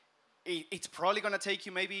it's probably going to take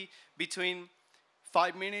you maybe between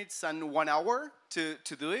 5 minutes and 1 hour to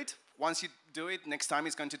do it. Once you do it, next time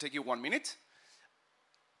it's going to take you 1 minute.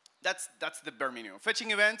 That's the bare minimum.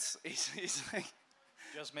 Fetching events is like,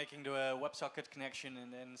 just making the WebSocket connection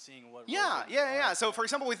and then seeing what. Yeah. So for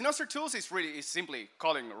example, with Nostr tools, it's simply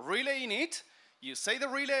calling relay init. You say the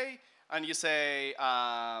relay, and you say,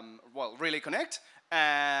 relay connect,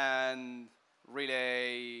 and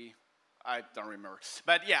relay, I don't remember.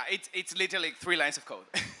 But yeah, it's literally 3 lines of code.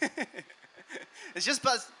 It's just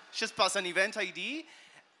pass an event ID,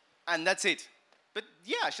 and that's it. But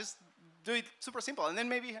yeah, just do it super simple, and then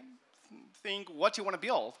maybe think what you want to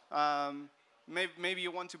build. Maybe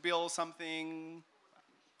you want to build something,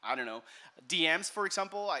 I don't know, DMs, for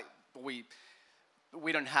example. We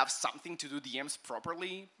don't have something to do DMs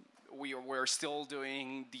properly. We're still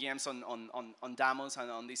doing DMs on Damos and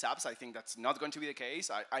on these apps. I think that's not going to be the case.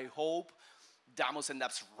 I hope Damos ends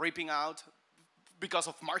up ripping out, because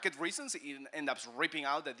of market reasons, it ends up ripping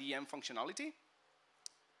out the DM functionality.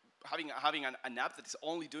 Having an app that is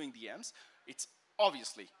only doing DMs, it's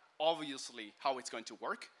obviously how it's going to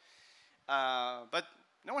work. But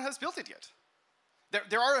no one has built it yet.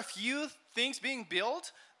 There are a few things being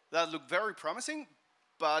built that look very promising,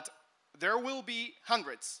 but there will be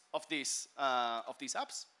hundreds of these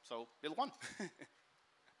apps. So build one.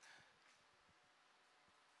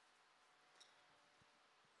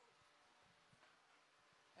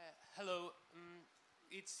 Hello.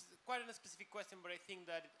 It's quite a specific question, but I think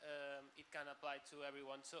that it can apply to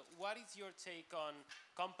everyone. So what is your take on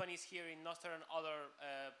companies here in Nostr and other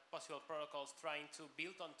possible protocols trying to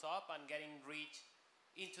build on top and getting reach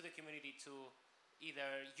into the community to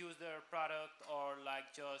either use their product or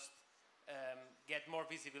like just get more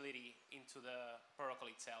visibility into the protocol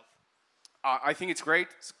itself? I think it's great.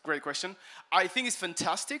 It's a great question. I think it's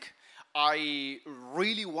fantastic. I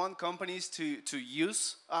really want companies to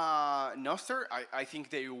use Nostr. I think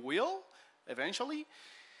they will eventually.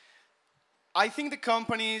 I think the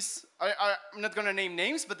companies, I'm not going to name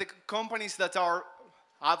names, but the companies that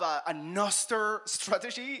have a Nostr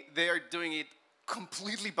strategy, they are doing it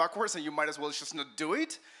completely backwards, and you might as well just not do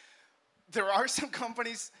it. There are some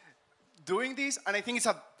companies doing this, and I think it's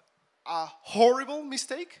a horrible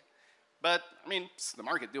mistake. But, I mean, it's the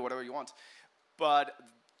market, do whatever you want. But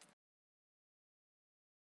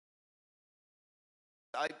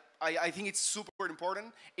I think it's super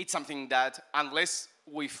important. It's something that, unless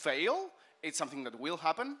we fail, it's something that will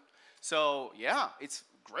happen. So, yeah, it's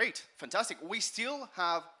great, fantastic. We still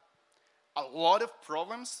have a lot of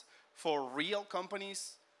problems for real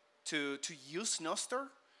companies to use Nostr.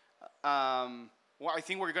 Well, I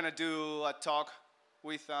think we're going to do a talk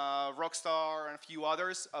with Rockstar and a few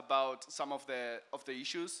others about some of the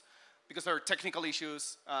issues, because there are technical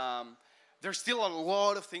issues. There's still a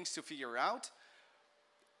lot of things to figure out.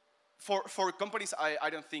 For companies, I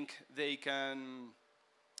don't think they can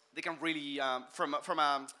really, from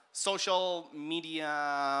a social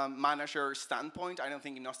media manager standpoint, I don't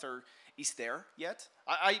think Nostr is there yet.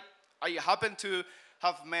 I happen to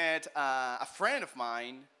have met a friend of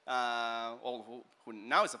mine, who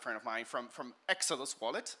now is a friend of mine from Exodus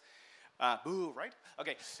Wallet. Boo, right?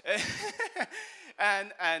 Okay.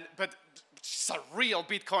 But she's a real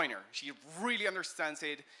Bitcoiner. She really understands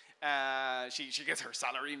it. She gets her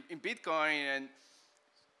salary in Bitcoin,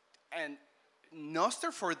 and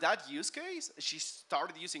Nostr, for that use case, she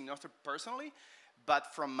started using Nostr personally,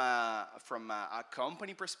 but from a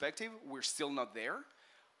company perspective, we're still not there.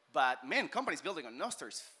 But man, companies building on Nostr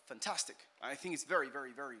is fantastic. I think it's very,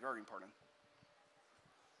 very, very, very important.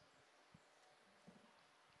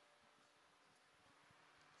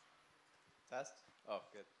 Test? Oh,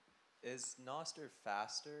 good. Is Nostr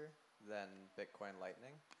faster than Bitcoin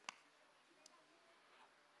Lightning?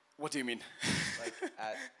 What do you mean? Like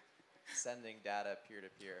at sending data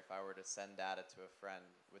peer-to-peer, if I were to send data to a friend,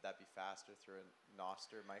 would that be faster through a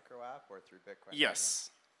Nostr microapp or through Bitcoin Yes.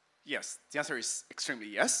 Lightning? Yes. The answer is extremely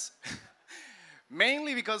yes.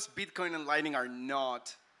 Mainly because Bitcoin and Lightning are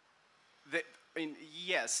not...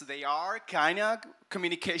 yes, they are kind of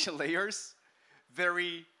communication layers.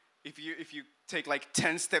 Very... If you take like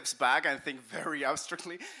 10 steps back and think very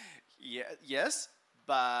abstractly, yes,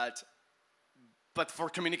 but for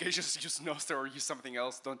communications, use Nostr or use something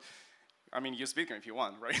else. Use Bitcoin if you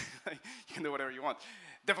want, right? You can do whatever you want.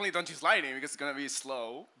 Definitely don't use Lightning because it's going to be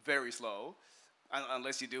slow, very slow,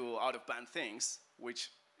 unless you do out-of-band things,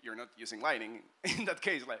 which you're not using Lightning in that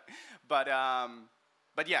case. But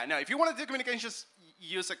yeah, no, if you want to do communications,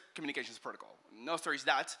 use a communications protocol. Nostr is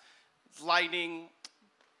that. Lightning...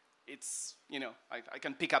 It's, I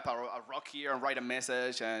can pick up a rock here and write a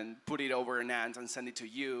message and put it over an ant and send it to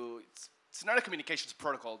you. It's not a communications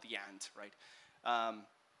protocol, the ant, right?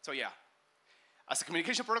 So yeah, as a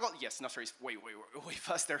communication protocol, yes, Nostr is way, way, way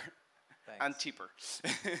faster. Thanks. And cheaper.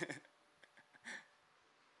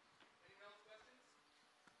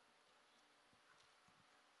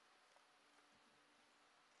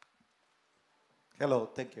 Hello,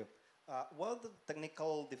 thank you. What are the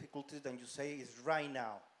technical difficulties that you say is right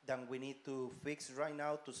now that we need to fix right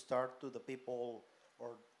now to start to the people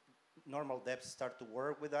or normal devs start to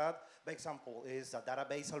work with that? For example, is a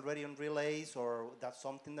database already on relays, or that's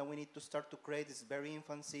something that we need to start to create? It's very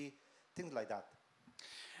infancy, things like that.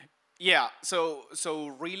 Yeah, so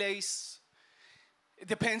relays, it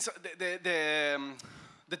depends.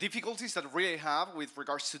 The difficulties that relay have with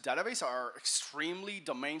regards to database are extremely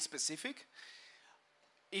domain specific.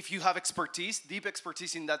 If you have expertise, deep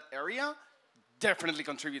expertise in that area, definitely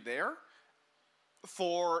contribute there.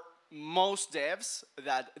 For most devs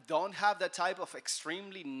that don't have that type of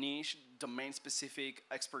extremely niche domain specific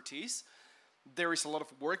expertise, there is a lot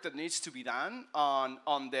of work that needs to be done on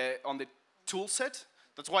the tool set.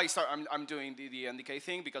 That's why I'm doing the NDK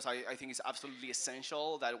thing, because I think it's absolutely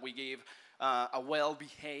essential that we give a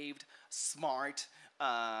well-behaved, smart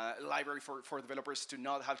library for developers to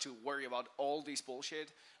not have to worry about all this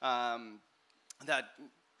bullshit that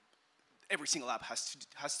every single app has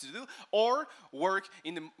to do, or work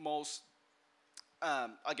in the most,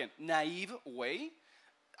 again, naive way.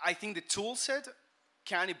 I think the tool set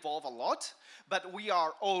can evolve a lot, but we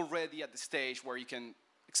are already at the stage where you can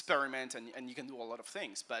experiment and you can do a lot of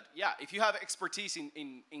things. But yeah, if you have expertise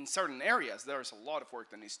in certain areas, there's a lot of work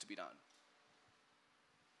that needs to be done.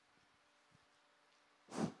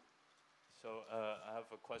 So I have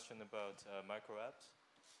a question about microapps.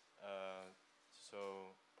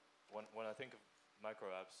 So when I think of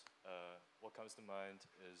microapps, what comes to mind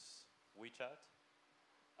is WeChat.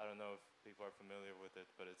 I don't know if people are familiar with it,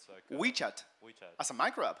 but it's like WeChat? WeChat. As a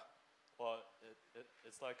micro app? Well,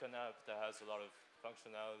 it's like an app that has a lot of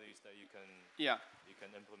functionalities that you can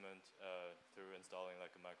implement through installing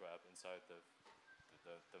like a micro app inside the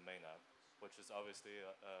main app, which is obviously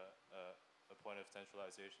a point of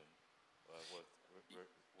centralization.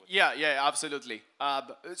 Yeah, absolutely.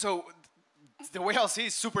 So the way I'll see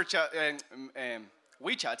is WeChat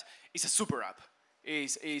is a super app.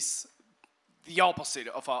 Is the opposite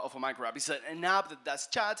of a micro app. It's an app that does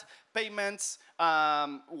chat, payments,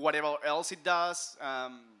 whatever else it does.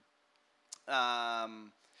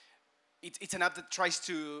 It's an app that tries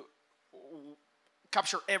to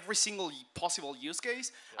capture every single possible use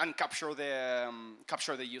case and capture the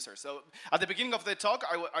user. So at the beginning of the talk,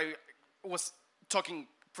 I was talking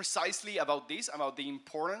precisely about this, about the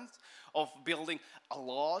importance of building a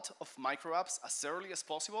lot of micro apps as early as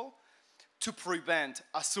possible to prevent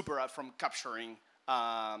a super app from capturing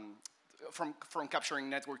capturing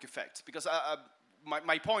network effects. Because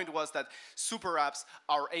my point was that super apps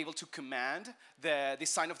are able to command the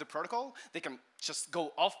design of the protocol. They can just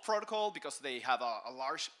go off protocol because they have a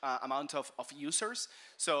large amount of users.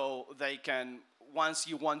 So they can, once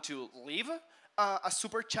you want to leave a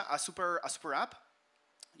super app,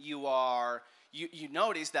 you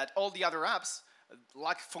notice that all the other apps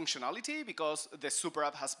lack functionality because the super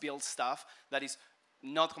app has built stuff that is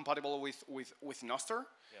not compatible with Nostr.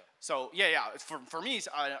 Yeah. So yeah. For me, it's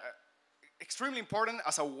extremely important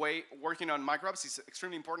as a way, working on microapps is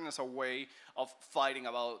extremely important as a way of fighting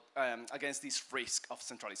against this risk of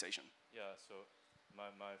centralization. Yeah, so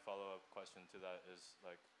my follow-up question to that is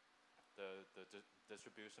like the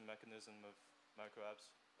distribution mechanism of microapps.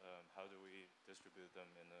 How do we distribute them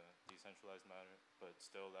in a decentralized manner, but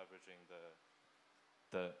still leveraging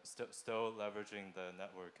the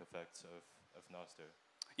network effects of Nostr?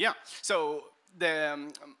 Yeah, so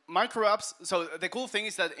the microapps. So the cool thing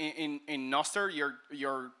is that in Noster,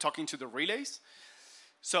 you're talking to the relays.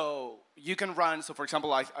 So you can run. So for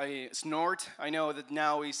example, Snort. I know that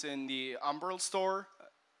now is in the Umbrel store,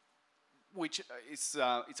 which it's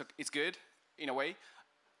good in a way.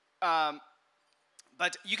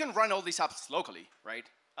 But you can run all these apps locally, right?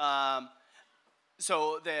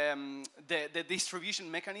 So the distribution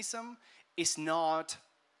mechanism is not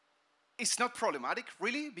problematic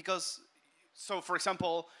really, because so for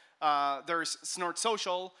example there's Snort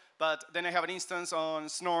Social, but then I have an instance on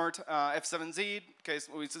Snort F7Z,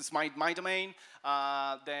 which is my domain.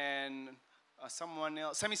 Then someone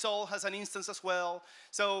else, Semisol, has an instance as well.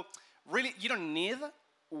 So really, you don't need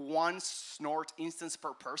one Snort instance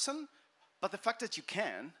per person, but the fact that you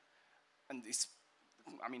can, and it's,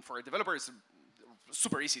 I mean, for a developer, it's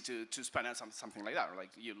super easy to spin out something like that.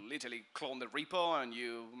 Like you literally clone the repo and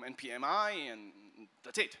you npmi and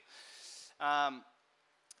that's it.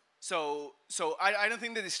 So I don't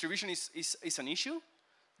think the distribution is an issue.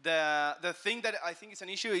 The thing that I think is an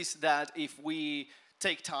issue is that if we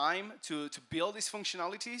take time to build these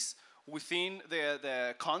functionalities within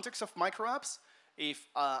the context of microapps, if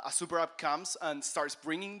a super app comes and starts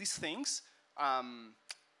bringing these things,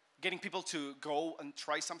 getting people to go and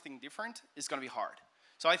try something different is going to be hard.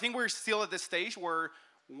 So I think we're still at the stage where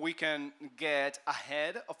we can get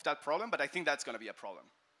ahead of that problem, but I think that's going to be a problem.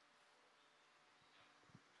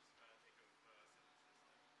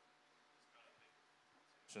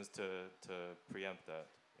 Just to preempt that,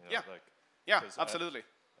 you know, Yeah. like Yeah, absolutely.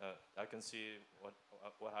 I can see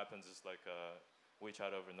what happens is like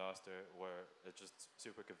WeChat over Nostr, where it's just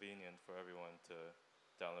super convenient for everyone to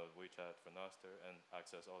download WeChat for Nostr and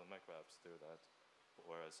access all the microapps through that.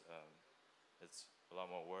 Whereas it's a lot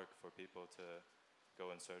more work for people to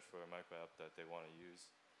go and search for a microapp that they want to use,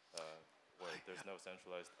 where there's no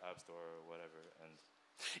centralized app store or whatever. And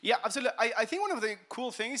yeah, absolutely. I think one of the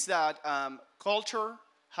cool things that culture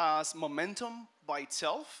has momentum by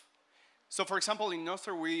itself. So, for example, in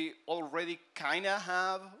Nostr, we already kind of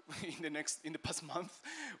have in the past month,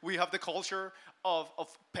 we have the culture of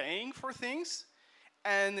paying for things,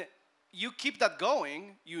 and you keep that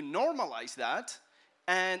going. You normalize that,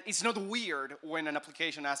 and it's not weird when an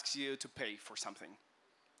application asks you to pay for something.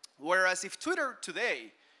 Whereas if Twitter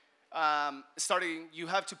today you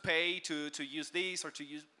have to pay to use this or to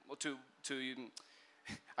use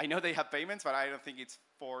I know they have payments, but I don't think it's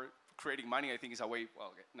for creating money. I think it's a way.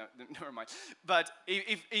 Well, okay, no, never mind. But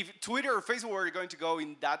if Twitter or Facebook were going to go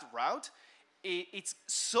in that route, it's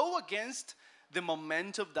so against the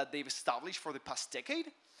momentum that they've established for the past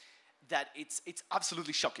decade that it's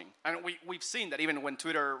absolutely shocking. And we've seen that even when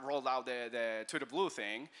Twitter rolled out the Twitter Blue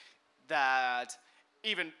thing, that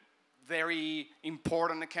even very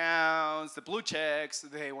important accounts, the blue checks,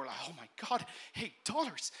 they were like, oh my God,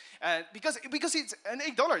 $8. Because it's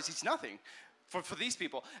 $8, it's nothing for these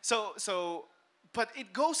people. But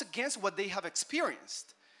it goes against what they have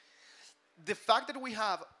experienced. The fact that we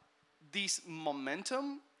have this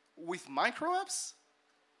momentum with microapps,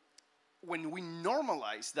 when we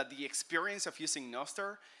normalize that the experience of using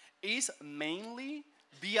Nostr is mainly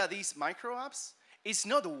via these microapps, it's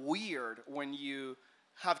not weird when you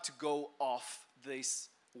have to go off this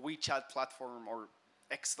WeChat platform or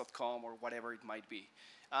x.com or whatever it might be.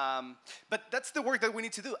 But that's the work that we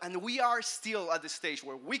need to do. And we are still at the stage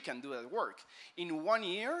where we can do that work. In 1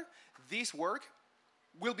 year, this work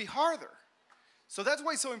will be harder. So that's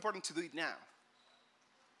why it's so important to do it now.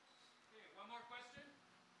 Okay, one more question.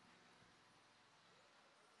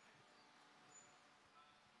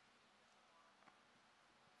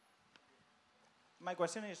 My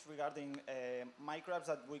question is regarding microapps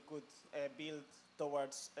that we could build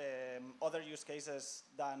towards other use cases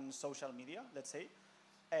than social media, let's say.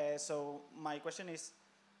 So my question is,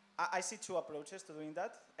 I see two approaches to doing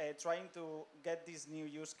that. Trying to get this new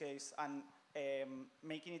use case and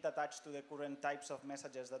making it attached to the current types of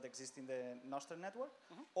messages that exist in the Nostr network,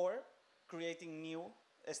 or creating new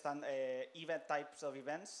event types of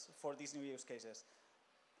events for these new use cases.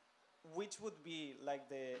 Which would be like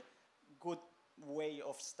the good way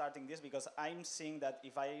of starting this? Because I'm seeing that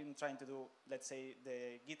if I'm trying to do, let's say,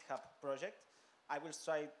 the GitHub project, I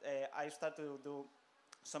start to do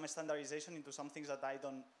some standardization into some things that I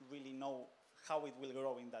don't really know how it will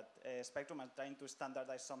grow in that spectrum. I'm trying to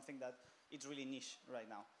standardize something that it's really niche right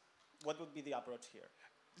now. What would be the approach here?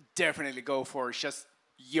 Definitely go for just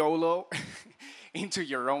YOLO into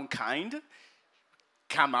your own kind.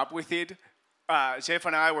 Come up with it. Jeff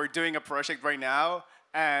and I were doing a project right now,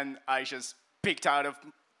 and I just picked out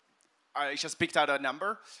a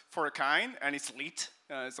number for a kind, and it's lit.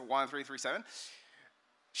 It's a 1337.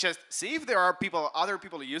 Just see if there are other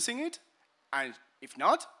people using it, and if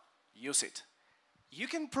not, use it. You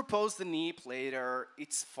can propose the NIP later.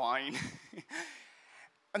 It's fine.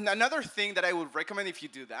 And another thing that I would recommend if you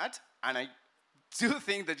do that, and I do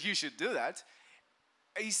think that you should do that,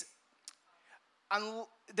 is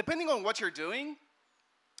depending on what you're doing,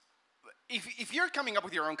 if you're coming up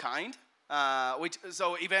with your own kind,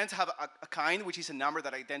 so events have a kind, which is a number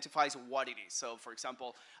that identifies what it is. So, for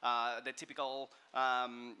example, the typical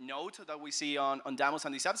node that we see on demos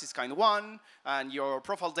and these apps is kind 1, and your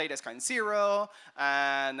profile data is kind 0,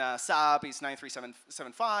 and SAP is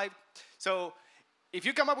 93775. So, if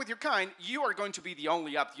you come up with your kind, you are going to be the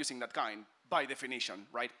only app using that kind, by definition,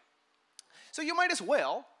 right? So you might as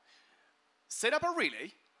well set up a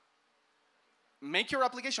relay, make your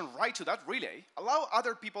application write to that relay, allow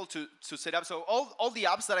other people to set up. So all the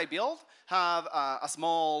apps that I build have a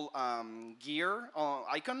small gear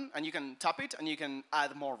icon, and you can tap it, and you can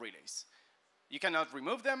add more relays. You cannot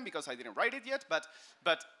remove them because I didn't write it yet, but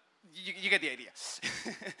you get the idea.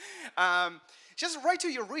 Just write to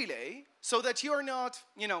your relay so that you're not,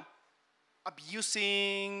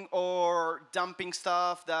 abusing or dumping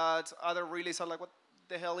stuff that other relays are like, what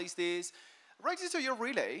the hell is this? Write it to your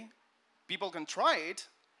relay. People can try it.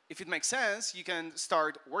 If it makes sense, you can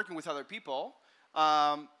start working with other people.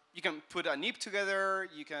 You can put a NIP together.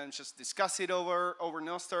 You can just discuss it over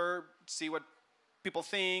Nostr, see what people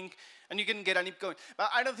think, and you can get a NIP going. But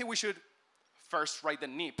I don't think we should first write the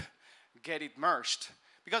NIP, get it merged,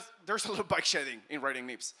 because there's a lot of bike shedding in writing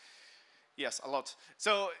NIPs. Yes, a lot.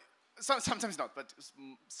 So sometimes not, but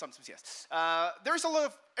sometimes yes. There's a lot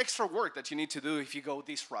of extra work that you need to do if you go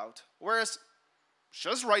this route. Whereas,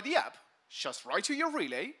 just write the app, just write to your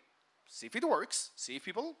relay, see if it works, see if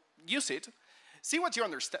people use it, see what you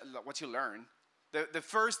understand, what you learn. The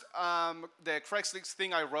first, the Craigslist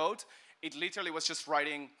thing I wrote, it literally was just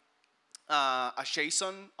writing a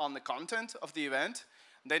JSON on the content of the event.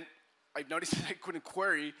 Then I noticed that I couldn't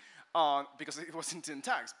query because it wasn't in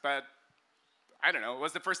text, but I don't know, it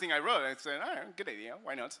was the first thing I wrote. I said, all right, good idea,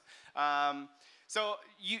 why not? So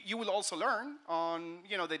you will also learn on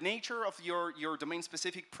the nature of your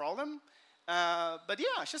domain-specific problem. But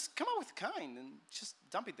yeah, just come up with kind and just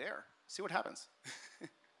dump it there. See what happens.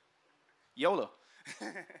 YOLO.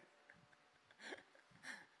 Okay.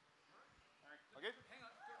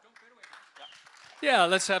 Yeah,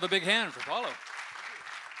 let's have a big hand for Paulo.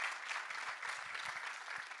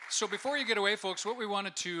 So before you get away, folks, what we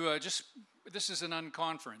wanted to this is an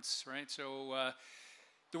unconference, right? So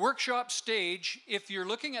the workshop stage, if you're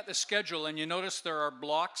looking at the schedule and you notice there are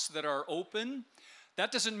blocks that are open,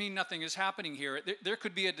 that doesn't mean nothing is happening here. There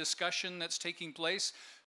could be a discussion that's taking place.